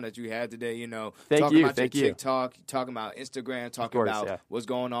the time that you had today. You know, Thank talking you, about thank your you. TikTok, talking about Instagram, talking course, about yeah. what's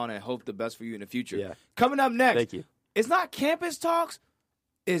going on, and hope the best for you in the future. Yeah. Coming up next, Thank you. it's not Campus Talks,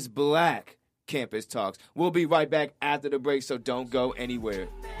 it's Black Campus Talks. We'll be right back after the break, so don't go anywhere.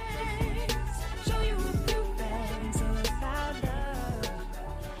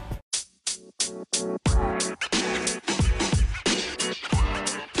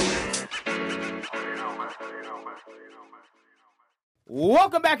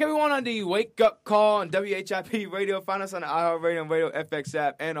 Welcome back, everyone, on the Wake Up Call on WHIP Radio. Find us on the iHeartRadio and Radio FX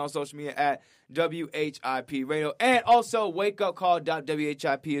app and on social media at WHIP Radio. And also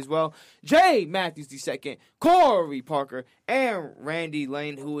wakeupcall.WHIP as well. Jay Matthews II, Corey Parker, and Randy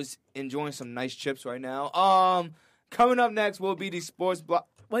Lane, who is enjoying some nice chips right now. Coming up next will be the sports block.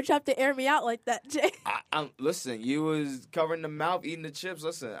 Why'd you have to air me out like that, Jay? Listen, you was covering the mouth, eating the chips.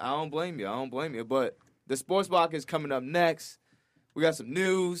 Listen, I don't blame you. But the sports block is coming up next. We got some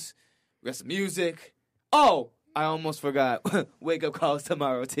news. We got some music. Oh, I almost forgot. Wake up calls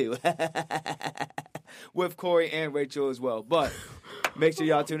tomorrow, too. With Corey and Rachel as well. But Make sure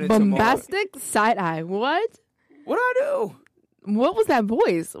y'all tune in tomorrow. Bombastic side eye. What? What do I do? What was that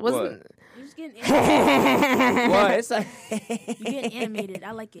voice? What? You're just getting animated. What? It's like You're getting animated.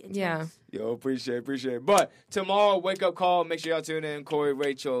 I like it. It's Yeah. nice. Yo, appreciate it. But tomorrow, wake up call. Make sure y'all tune in. Corey,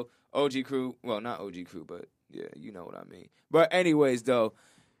 Rachel, OG crew. Well, not OG crew, but yeah, you know what I mean. But anyways, though,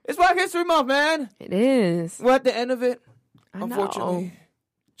 it's Black History Month, man. It is. We're at the end of it. I Unfortunately, know.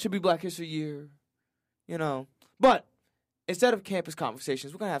 should be Black History Year. You know, but instead of campus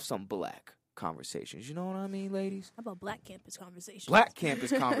conversations, we're gonna have some black conversations. You know what I mean, ladies? How about black campus conversations? Black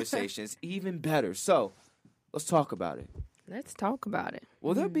campus conversations, even better. So, let's talk about it. Let's talk about it.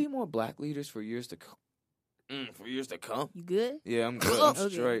 Will there be more black leaders for years to come? For years to come? You good? Yeah, I'm good. I'm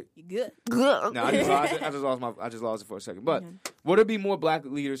Okay. straight. You good? No, I just lost it for a second. But will there be more black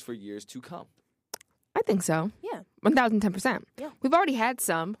leaders for years to come? I think so. Yeah. 1,010%. Yeah. We've already had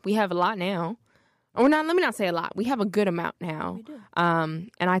some. We have a lot now. Or not. Let me not say a lot. We have a good amount now. We do. And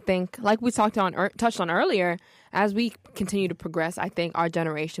I think, like we touched on earlier, as we continue to progress, I think our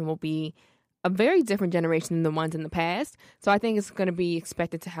generation will be a very different generation than the ones in the past. So I think it's going to be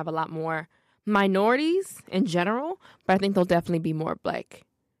expected to have a lot more minorities in general, but I think there'll definitely be more black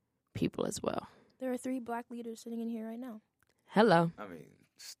people as well. There are 3 black leaders sitting in here right now. Hello. I mean,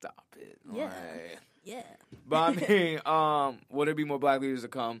 stop it. Yeah. Like- Yeah. But I mean, will there be more black leaders to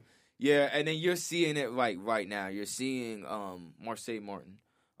come? Yeah, and then you're seeing it like right now. You're seeing Marseille Martin.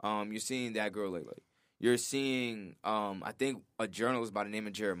 You're seeing that girl lately. You're seeing I think a journalist by the name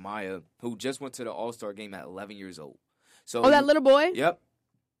of Jeremiah who just went to the All-Star game at 11 years old. So That little boy? Yep.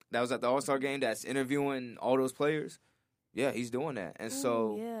 That was at the All-Star game that's interviewing all those players. Yeah, he's doing that. And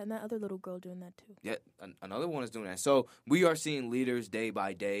so yeah, and that other little girl doing that too. yeah, another one is doing that. So we are seeing leaders day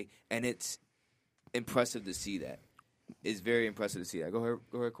by day, and it's impressive to see that. It's very impressive to see that. Go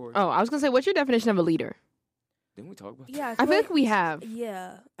ahead, Corey. Oh, I was going to say, what's your definition of a leader? Didn't we talk about that? Yeah, I feel like we have.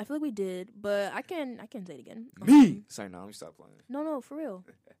 Yeah, I feel like we did, but I can say it again. Me? Sorry, no, let me stop playing. No, for real.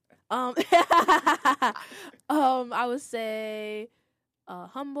 I would say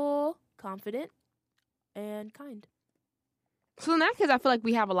humble, confident, and kind. So in that case, I feel like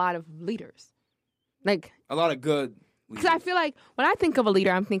we have a lot of leaders. Like, A lot of good. because I feel like when I think of a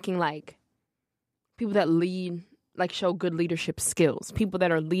leader, I'm thinking like people that lead, like show good leadership skills, people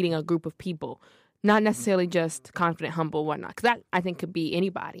that are leading a group of people, not necessarily just confident, humble, whatnot. Because that, I think, could be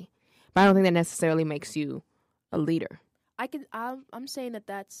anybody. But I don't think that necessarily makes you a leader. I'm saying that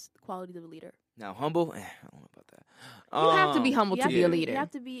that's the quality of a leader. Now, humble, I don't know about that. You have to be humble You to have be a to- leader. You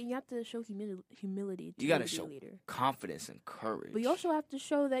have to show humility. To You gotta be show a leader. confidence and courage. But you also have to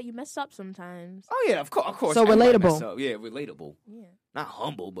show that you mess up sometimes. Oh, yeah, of course. So everybody relatable. mess up. Yeah, relatable. Yeah, Not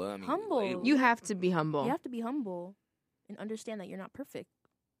humble, but I mean, Humble. relatable. You have to be humble. you have to be humble and understand that you're not perfect.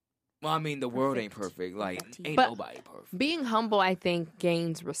 Well, I mean, the world ain't Perfect. perfect. Like, Perfect. ain't But- nobody perfect. Being humble, I think,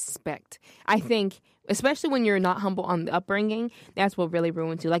 gains respect. I think, especially when you're not humble on the upbringing, that's what really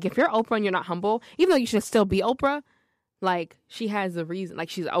ruins you. Like, if you're Oprah and you're not humble, even though you should still be Oprah, like, she has a reason.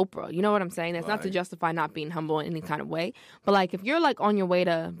 Like, she's Oprah. You know what I'm saying? That's not to Right. justify not being humble in any kind of way. But, like, if you're, like, on your way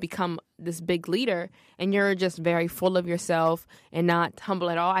to become this big leader and you're just very full of yourself and not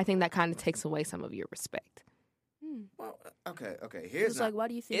humble at all, I think that kind of takes away some of your respect. Well, okay. Here's It's like, why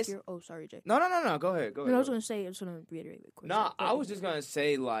do you think it's- you're? Oh, sorry, Jake. No. Go ahead. No, I was gonna say. I was gonna reiterate it quick. No, I was just gonna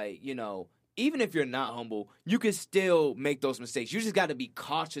say, like, even if you're not humble, you can still make those mistakes. You just got to be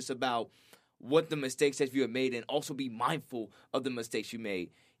cautious about what the mistakes that you have made, and also be mindful of the mistakes you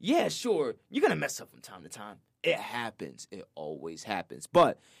made. Yeah, sure, you're gonna mess up from time to time. It happens. It always happens.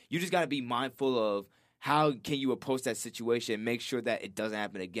 But you just got to be mindful of how can you approach that situation, make sure that it doesn't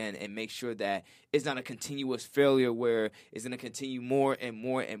happen again, and make sure that it's not a continuous failure where it's going to continue more and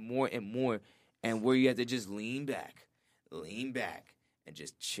more and more and more, and where you have to just lean back, and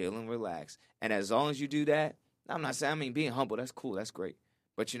just chill and relax. And as long as you do that, I'm not saying, I mean, being humble, that's cool, that's great.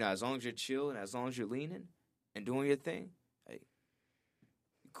 But, as long as you're chill and as long as you're leaning and doing your thing, hey,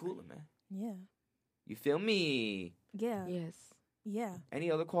 you're cooling, man. Yeah. You feel me? Yeah. Yes. Yeah.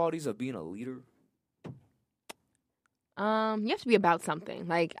 Any other qualities of being a leader? You have to be about something.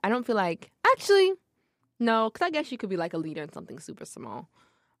 Like, I don't feel like, actually, no, because I guess you could be like a leader in something super small.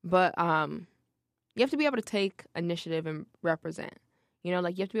 But you have to be able to take initiative and represent. You know,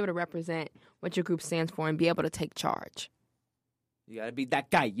 like, you have to be able to represent what your group stands for and be able to take charge. You gotta be that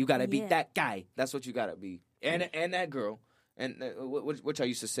guy. You gotta be Yeah. that guy. That's what you gotta be. And that girl. And which I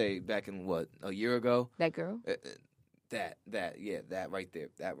used to say back in a year ago. That girl That right there.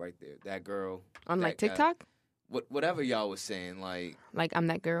 That girl. on that like guy. TikTok, Whatever y'all was saying, like like I'm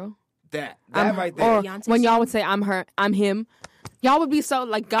that girl. That I'm- right there. Or Beyonce when y'all song? would say I'm her, I'm him. Y'all would be so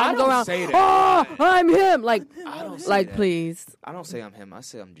like I God would go don't around. say that. Oh, I'm him. Like, I don't say like that. please. I don't say I'm him. I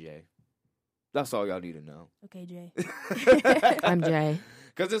say I'm Jay. That's all y'all need to know. Okay, Jay. I'm Jay.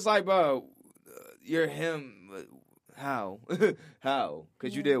 Because it's like, bro, you're him. How? How?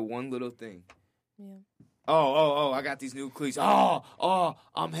 Because you Yeah. did one little thing. Yeah. Oh, I got these new cleats. Oh,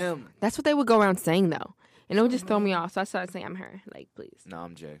 I'm him. That's what they would go around saying though, and it would just throw me off. So I started saying I'm her. Like, please. No,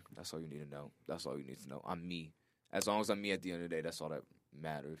 I'm Jay. That's all you need to know. That's all you need to know. I'm me. As long as I'm me at the end of the day, that's all that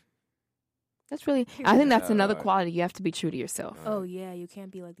matters. That's really. I think that's Yeah, another right. quality. You have to be true to yourself. Oh yeah, you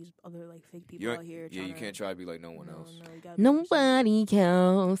can't be like these other like fake people You're- out here. yeah, you tryna- can't try to be like no one else. No, you gotta be yourself. Nobody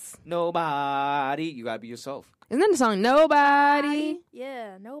else. Nobody. You gotta be yourself. Isn't that the song? Nobody.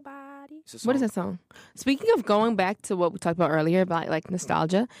 Yeah, nobody. It's a What is song. that song? Speaking of going back to what we talked about earlier about like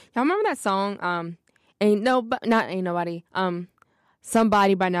nostalgia, y'all remember that song? Ain't nobody.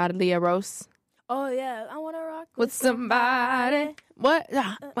 Somebody by Natalia Rose. Oh yeah, I wanna rock With somebody. What?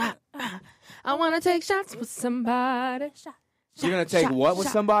 I want to take shots with somebody. Shot. You're gonna take Shot, what with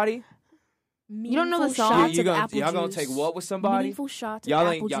shot. somebody? You don't know the Meaningful song? shots You of gonna apple y'all gonna juice. take what with somebody? Meaningful shots Y'all of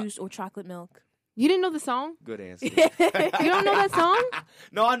ain't- apple y'all- juice or chocolate milk. You didn't know the song? Good answer. You don't know that song?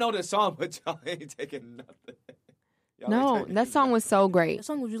 No, I know the song, but y'all ain't taking nothing. Y'all ain't No, taking that song was so great. The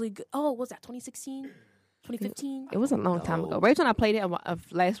song was really good. Oh, what was that 2016? 2015? It was a long time ago. No. Rachel and I played it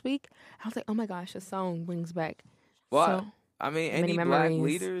of last week. I was like, oh my gosh, the song brings back. What? So, I mean, many any black memories.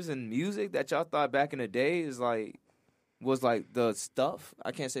 leaders in music that y'all thought back in the day was like the stuff.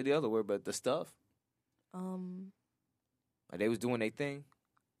 I can't say the other word, but the stuff. Like they was doing their thing.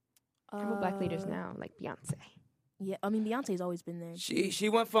 we're black leaders now, like Beyonce. Yeah, I mean Beyonce's always been there. She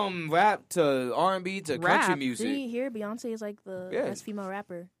went from rap to R&B to Rap? country Did music. you hear Beyonce is like the Yeah. best female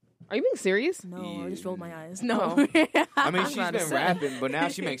rapper? Are you being serious? No, I just rolled my eyes. Oh. No. I mean, I'm she's about to been say. rapping, but now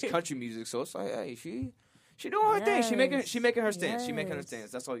she makes country music. So it's like, hey, she doing her thing. She making her stance. She making her Yes.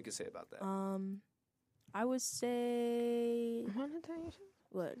 stance. That's all you can say about that. I would say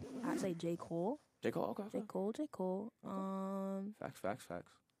what? I'd say J. Cole. J. Cole, okay. J. Cole. Facts.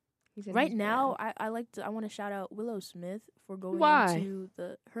 He said Right he's now, I want to shout out Willow Smith for going Why? into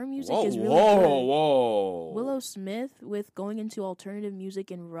her music Whoa, is really whoa, good. whoa. Willow Smith with going into alternative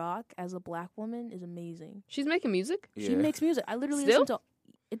music and rock as a black woman is amazing. She's making music? Yeah. She makes music. I literally Still? listen to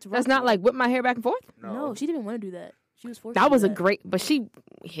it's rock That's not music. like whip my hair back and forth? No, she didn't even want to do that. She was forced. That to do was a that. great, but she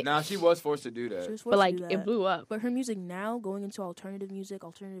hit. Nah, she was forced to do She that. was forced But like, to do it that. blew up. But her music now, going into alternative music,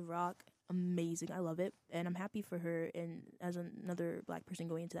 alternative rock, amazing. I love it, and I'm happy for her. And as another black person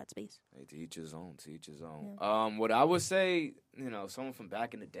going into that space, Hey, to each his own. To each his own. What I would say, someone from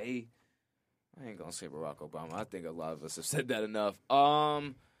back in the day. I ain't gonna say Barack Obama. I think a lot of us have said that enough.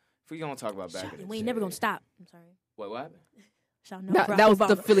 If we gonna talk about back in the day, we ain't never gonna stop. I'm sorry. Wait, what happened? Shout out That was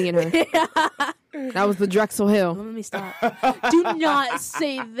the Philly in her. That was the Drexel Hill. Let me stop. Do not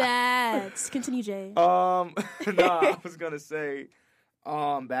say that. Continue, Jay. No, I was gonna say,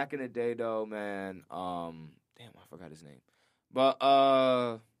 back in the day though, man. Damn, I forgot his name. But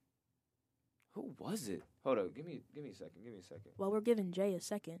who was it? Hold up, give me a second. Well, we're giving Jay a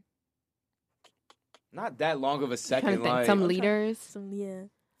second. Not that long of a Trying to second, think. like Some leaders. Yeah.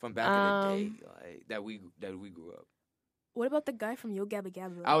 from back in the day, like that we grew up. What about the guy from Yo Gabba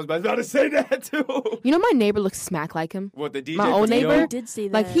Gabba? I was about to say that too. You know, my neighbor looks smack like him. What the DJ? My old from Yo? neighbor? He did say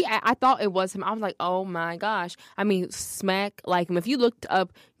that. Like I thought it was him. I was like, oh my gosh. I mean, smack like him. If you looked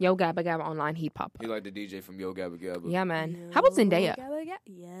up Yo Gabba Gabba online, he'd pop He up. like the DJ from Yo Gabba Gabba. Yeah, man. How about Zendaya? Gabba Gabba?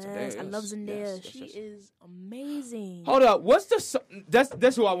 Yes, Zendaya, I love yes, Zendaya. yes, She yes. is amazing. Hold up, what's the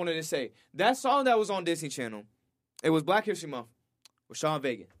that's what I wanted to say. That song that was on Disney Channel, it was Black History Month with Sean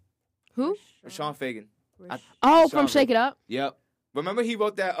Fagan. Who? With Sean Fagan. Oh, Sean from Shake It Up. Yep. Remember he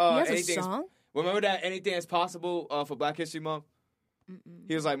wrote that He has a anything. song? Remember that Anything Is Possible for Black History Month.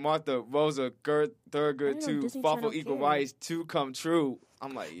 He was like Martha, Rosa, Thurgood I didn't know to Disney fought Channel for equal cared. rights to come true.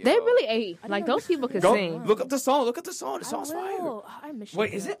 I'm like, yo. They really ate. I Like didn't know those people could Go sing. look up the song. Look at the song. The I song's fire. will. I miss Wait,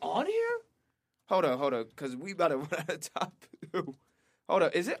 Shake is It it on here? Hold up, because we about to run out of time. Hold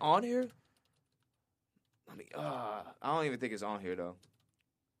up, is it on here? I mean, I don't even think it's on here though.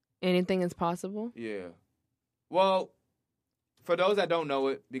 Anything is possible. Yeah. Well, for those that don't know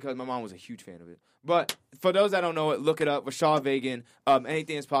it, because my mom was a huge fan of it. But for those that don't know it, look it up. Rashad Vagan,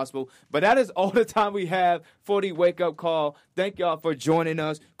 Anything Is Possible. But that is all the time we have for the Wake Up Call. Thank y'all for joining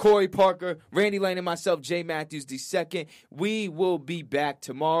us. Corey Parker, Randy Lane, and myself, Jay Matthews II. We will be back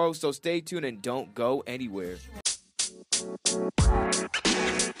tomorrow, so stay tuned and don't go anywhere.